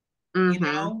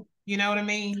 Mm-hmm. You know what I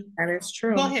mean? That is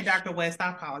true. Go ahead, Dr. West.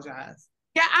 I apologize.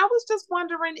 Yeah, I was just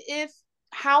wondering if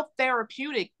how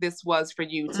therapeutic this was for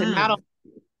you to not only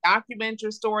document your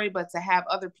story, but to have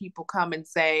other people come and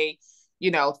say,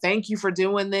 you know, thank you for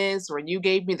doing this, or you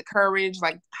gave me the courage.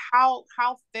 Like how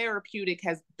therapeutic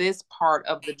has this part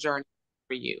of the journey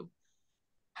for you?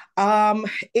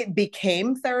 It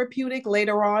became therapeutic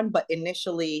later on, but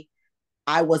initially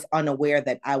I was unaware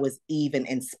that I was even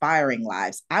inspiring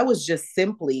lives. I was just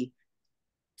simply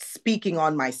speaking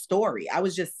on my story. I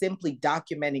was just simply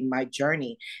documenting my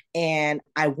journey. And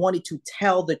I wanted to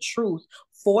tell the truth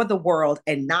for the world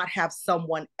and not have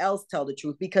someone else tell the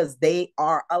truth because they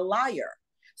are a liar.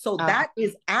 So that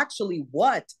is actually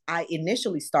what I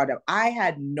initially started. I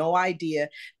had no idea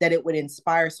that it would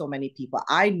inspire so many people.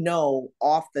 I know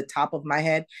off the top of my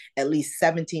head, at least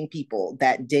 17 people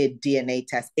that did DNA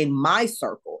tests in my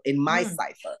circle, in my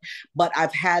cipher. But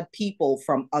I've had people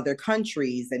from other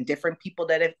countries and different people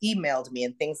that have emailed me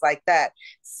and things like that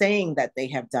saying that they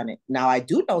have done it. Now, I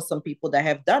do know some people that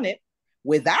have done it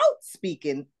without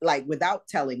speaking, like without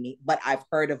telling me, but I've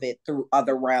heard of it through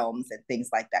other realms and things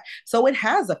like that. So it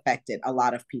has affected a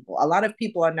lot of people. A lot of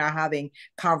people are now having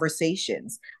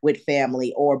conversations with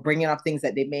family or bringing up things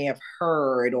that they may have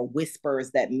heard or whispers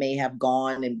that may have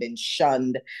gone and been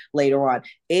shunned later on.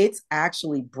 It's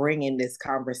actually bringing this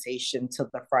conversation to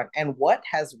the front. And what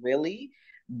has really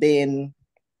been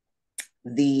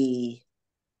the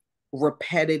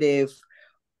repetitive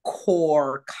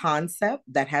core concept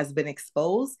that has been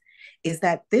exposed is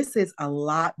that this is a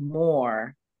lot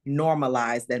more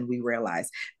normalized than we realize.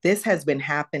 This has been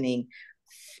happening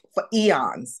for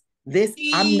eons.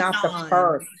 I'm not the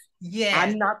first. Yeah.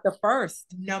 I'm not the first.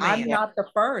 No, I'm not the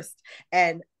first.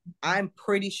 And I'm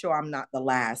pretty sure I'm not the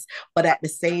last. But at the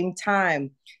same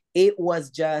time, it was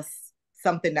just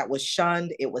something that was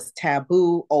shunned. It was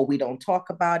taboo. Oh, we don't talk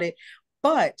about it.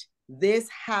 But this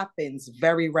happens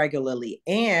very regularly.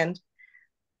 And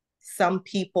some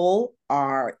people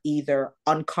are either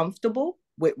uncomfortable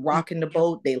with rocking the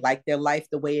boat. They like their life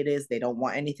the way it is. They don't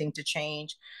want anything to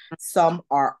change. Some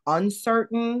are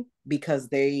uncertain because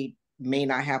they may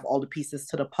not have all the pieces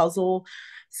to the puzzle.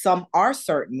 Some are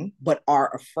certain, but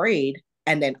are afraid.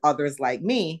 And then others like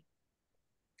me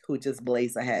who just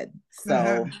blaze ahead.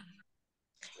 So,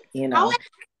 you know. How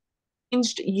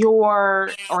changed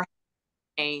your or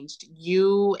changed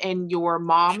you and your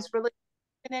mom's relationship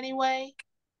in any way?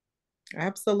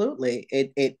 Absolutely.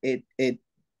 It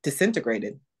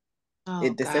disintegrated.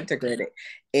 It disintegrated.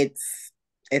 God.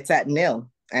 It's at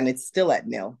nil and it's still at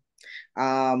nil.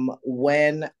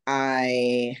 When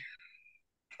I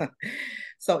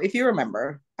so if you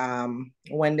remember,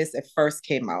 when this first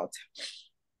came out,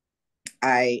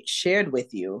 I shared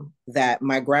with you that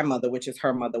my grandmother, which is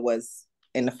her mother, was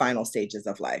in the final stages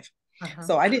of life.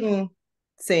 So I didn't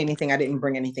say anything. I didn't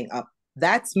bring anything up.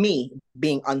 That's me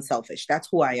being unselfish. That's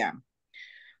who I am.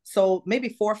 So maybe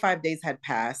 4 or 5 days had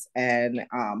passed, and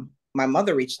my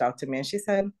mother reached out to me and she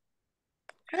said,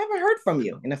 I haven't heard from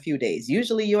you in a few days.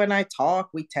 Usually you and I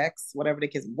talk, we text, whatever the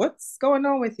case. What's going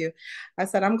on with you? I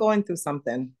said, I'm going through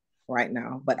something right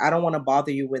now, but I don't want to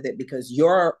bother you with it because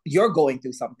you're going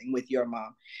through something with your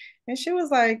mom. And she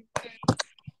was like,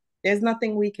 there's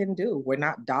nothing we can do. We're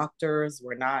not doctors.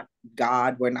 We're not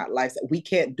God. We're not life. We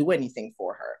can't do anything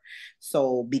for her.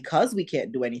 So because we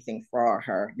can't do anything for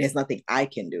her, there's nothing I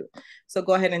can do. So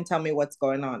go ahead and tell me what's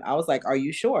going on. I was like, are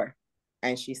you sure?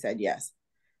 And she said, yes.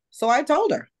 So I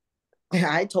told her.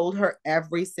 I told her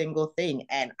every single thing.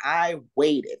 And I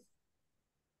waited.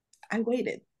 I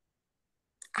waited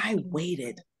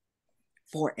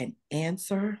for an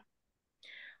answer,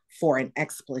 for an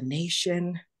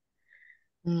explanation,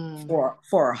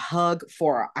 for a hug,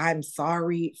 for I'm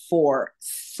sorry, for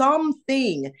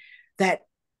something that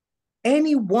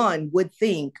anyone would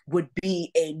think would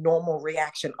be a normal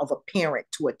reaction of a parent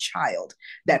to a child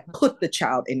that put the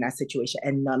child in that situation.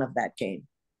 And none of that came.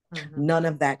 None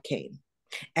of that came.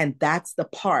 And that's the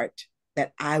part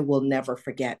that I will never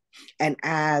forget. And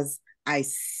as I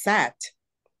sat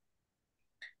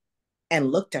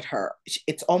and looked at her,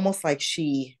 it's almost like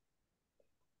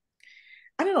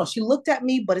I don't know, she looked at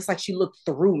me, but it's like she looked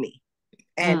through me.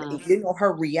 And,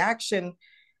 her reaction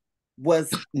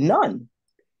was none.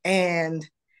 And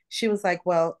she was like,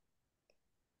 well,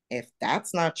 if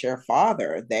that's not your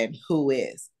father, then who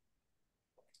is?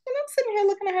 And I'm sitting here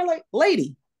looking at her like,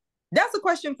 lady, that's a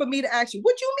question for me to ask you.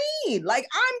 What you mean? Like,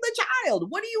 I'm the child.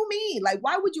 What do you mean? Like,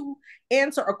 why would you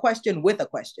answer a question with a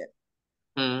question?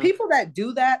 People that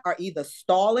do that are either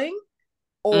stalling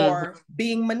or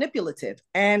being manipulative.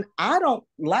 And I don't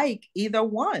like either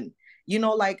one.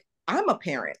 Like, I'm a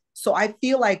parent. So I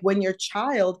feel like when your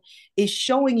child is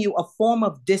showing you a form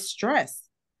of distress,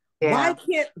 yeah,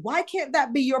 why can't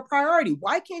that be your priority?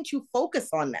 Why can't you focus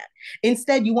on that?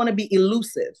 Instead, you want to be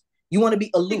elusive. You want to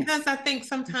be aloof. Because I think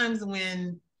sometimes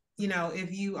when,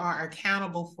 if you are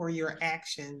accountable for your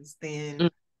actions, then,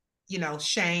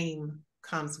 shame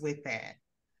comes with that.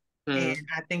 And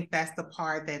I think that's the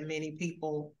part that many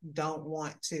people don't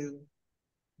want to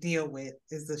deal with,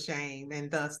 is the shame. And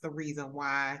thus the reason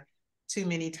why too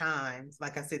many times,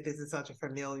 like I said, this is such a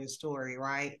familiar story,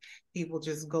 right? People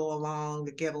just go along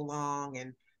to get along,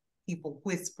 and people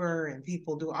whisper, and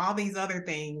people do all these other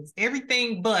things,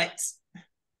 everything but,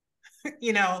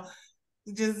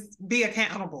 just be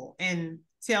accountable and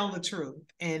tell the truth.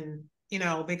 And,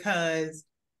 because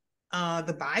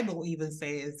the Bible even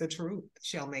says the truth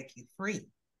shall make you free.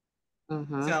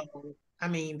 So, I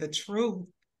mean, the truth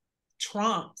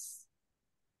trumps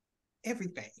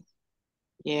everything.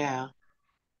 Yeah.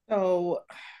 So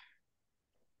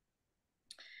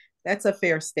that's a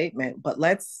fair statement, but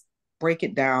let's break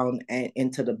it down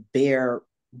into the bare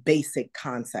basic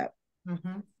concept.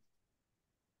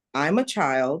 I'm a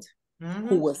child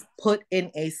who was put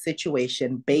in a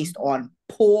situation based on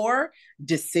poor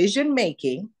decision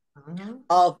making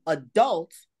of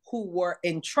adults who were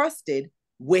entrusted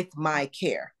with my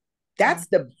care. That's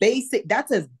the basic,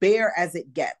 that's as bare as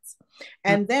it gets.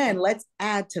 And then let's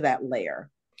add to that layer.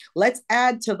 Let's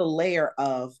add to the layer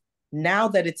of, now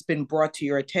that it's been brought to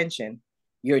your attention,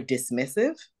 you're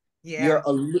dismissive. Yeah.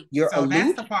 You're so aloof.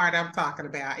 That's the part I'm talking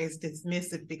about, is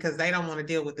dismissive, because they don't want to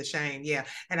deal with the shame. Yeah.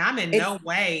 And I'm in no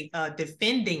way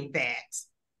defending that.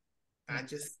 I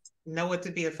just know it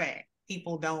to be a fact.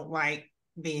 People don't like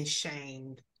being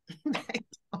shamed.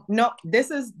 No, this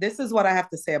is what I have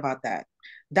to say about that.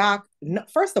 Doc, no,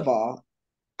 first of all,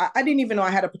 I didn't even know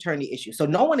I had a paternity issue. So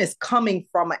no one is coming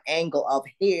from an angle of,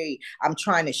 hey, I'm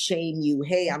trying to shame you.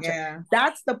 Hey,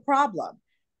 that's the problem.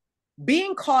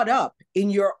 Being caught up in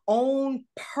your own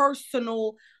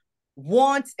personal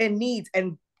wants and needs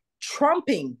and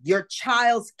trumping your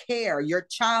child's care, your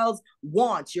child's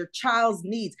wants, your child's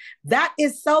needs, that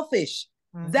is selfish.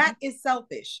 That is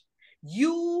selfish.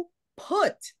 You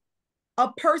put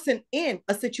a person in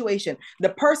a situation. The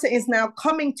person is now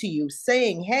coming to you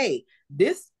saying, hey,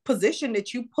 this position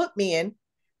that you put me in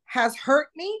has hurt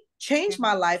me, changed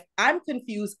my life. I'm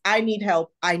confused. I need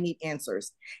help. I need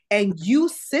answers. And you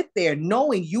sit there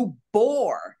knowing you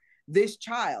bore this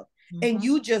child, and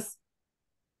you just,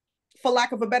 for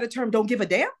lack of a better term, don't give a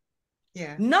damn.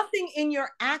 Yeah. Nothing in your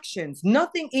actions,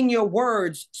 nothing in your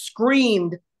words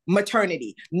screamed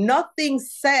maternity. Nothing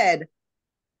said,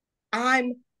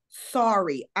 I'm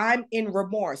sorry, I'm in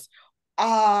remorse.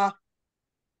 How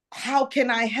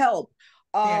can I help?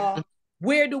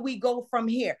 Where do we go from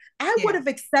here? I would have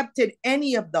accepted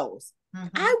any of those.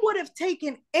 I would have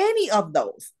taken any of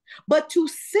those. But to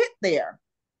sit there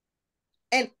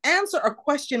and answer a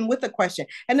question with a question.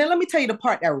 And then let me tell you the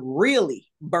part that really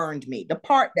burned me, the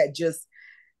part that just,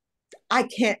 I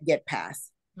can't get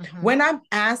past. When I'm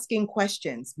asking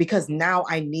questions, because now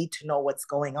I need to know what's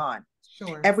going on.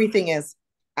 Sure. Everything is,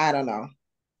 I don't know.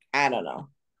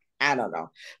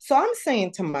 So I'm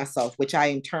saying to myself, which I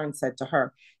in turn said to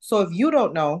her, so if you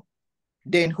don't know,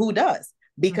 then who does?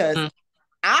 Because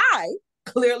I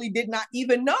clearly did not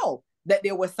even know that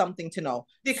there was something to know.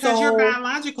 Because your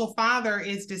biological father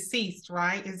is deceased,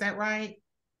 right? Is that right?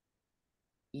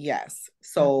 Yes.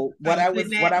 So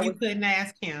you couldn't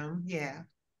ask him. Yeah.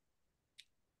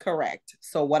 Correct.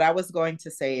 So what I was going to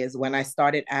say is, when I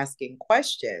started asking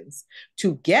questions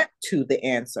to get to the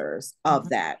answers of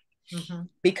that,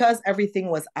 because everything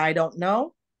was, I don't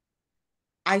know,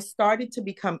 I started to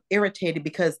become irritated,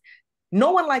 because no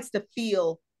one likes to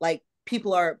feel like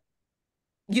people are,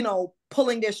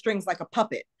 pulling their strings like a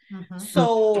puppet.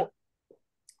 So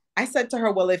I said to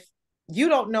her, well, if you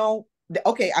don't know,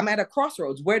 okay, I'm at a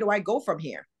crossroads. Where do I go from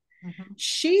here?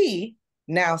 She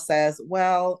now says,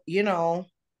 well,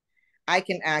 I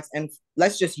can ask, and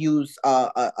let's just use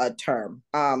a term.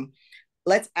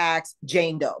 Let's ask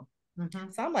Jane Doe.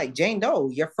 So I'm like, Jane Doe,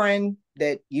 your friend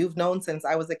that you've known since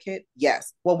I was a kid?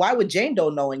 Yes. Well, why would Jane Doe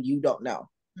know and you don't know?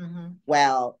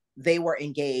 Well, they were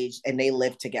engaged and they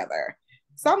lived together.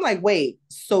 So I'm like, wait,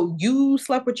 so you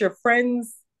slept with your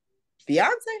friend's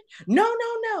fiance? No.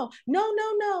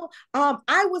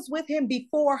 I was with him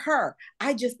before her.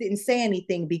 I just didn't say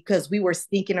anything because we were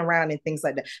sneaking around and things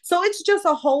like that. So it's just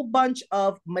a whole bunch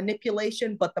of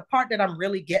manipulation. But the part that I'm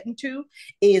really getting to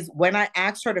is when I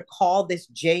asked her to call this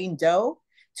Jane Doe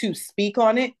to speak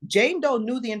on it. Jane Doe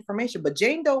knew the information, but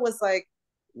Jane Doe was like,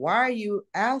 why are you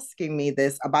asking me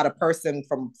this about a person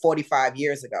from 45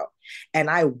 years ago? And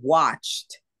I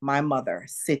watched my mother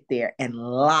sit there and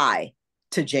lie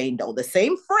to Jane Doe, the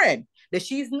same friend that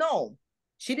she's known.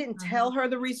 She didn't tell her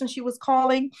the reason she was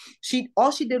calling.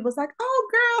 All she did was like, oh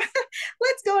girl,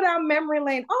 let's go down memory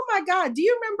lane. Oh my God, do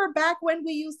you remember back when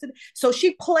we used to? So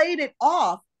she played it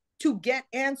off to get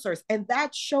answers. And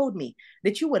that showed me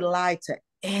that you would lie to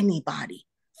anybody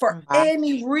for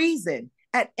any reason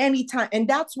at any time. And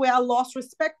that's where I lost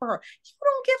respect for her. You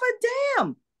don't give a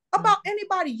damn about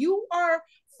anybody. You are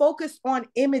focused on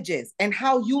images and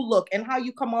how you look and how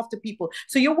you come off to people.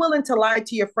 So you're willing to lie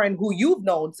to your friend who you've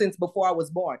known since before I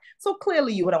was born. So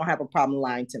clearly you don't have a problem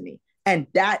lying to me. And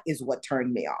that is what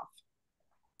turned me off.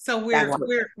 So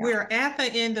we're at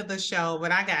the end of the show,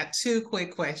 but I got two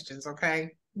quick questions,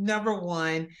 okay? Number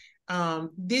one,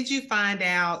 did you find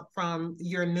out from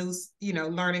your new,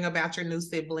 learning about your new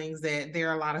siblings that there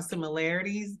are a lot of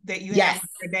similarities that you have with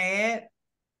your dad?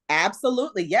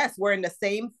 Absolutely. Yes. We're in the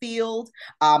same field.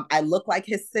 I look like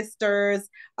his sisters.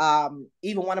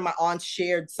 Even one of my aunts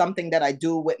shared something that I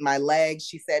do with my legs.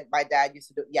 She said my dad used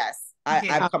to do. Yes.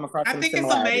 I've come across some think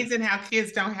it's amazing how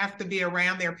kids don't have to be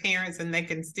around their parents and they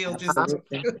can still just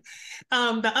the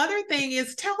other thing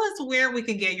is, tell us where we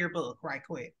can get your book right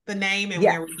quick, the name and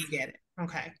where we can get it.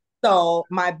 Okay. So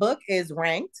my book is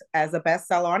ranked as a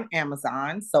bestseller on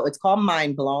Amazon. So it's called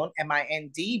Mind Blown,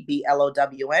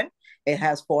 MINDBLOWN. It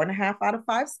has 4.5 out of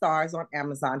 5 stars on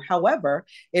Amazon. However,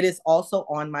 it is also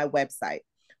on my website.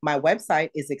 My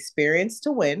website is Experience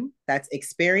to Win. That's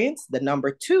experience, the number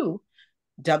 2,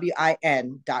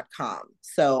 WIN.com.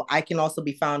 So I can also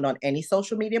be found on any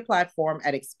social media platform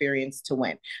at Experience to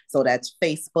Win. So that's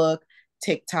Facebook,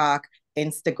 TikTok,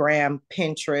 Instagram,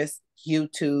 Pinterest,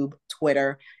 YouTube,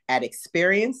 Twitter, at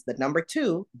Experience, the number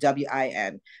 2,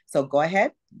 WIN. So go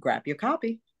ahead, grab your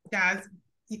copy. Guys,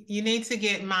 you need to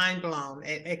get Mind Blown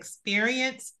at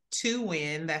Experience to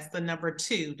Win. That's the number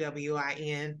 2,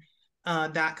 WIN.com.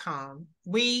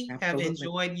 We have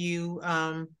enjoyed you.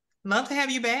 Love to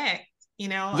have you back.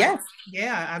 Yes.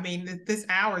 I mean, this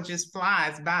hour just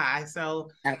flies by. So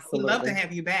we'd love to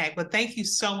have you back. But thank you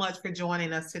so much for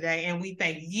joining us today. And we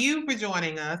thank you for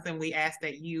joining us. And we ask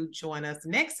that you join us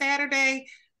next Saturday,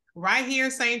 right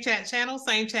here, same chat channel,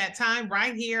 same chat time,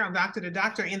 right here on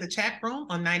Doctor2Doctor in the chat room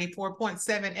on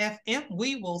 94.7 FM.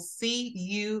 We will see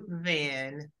you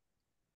then.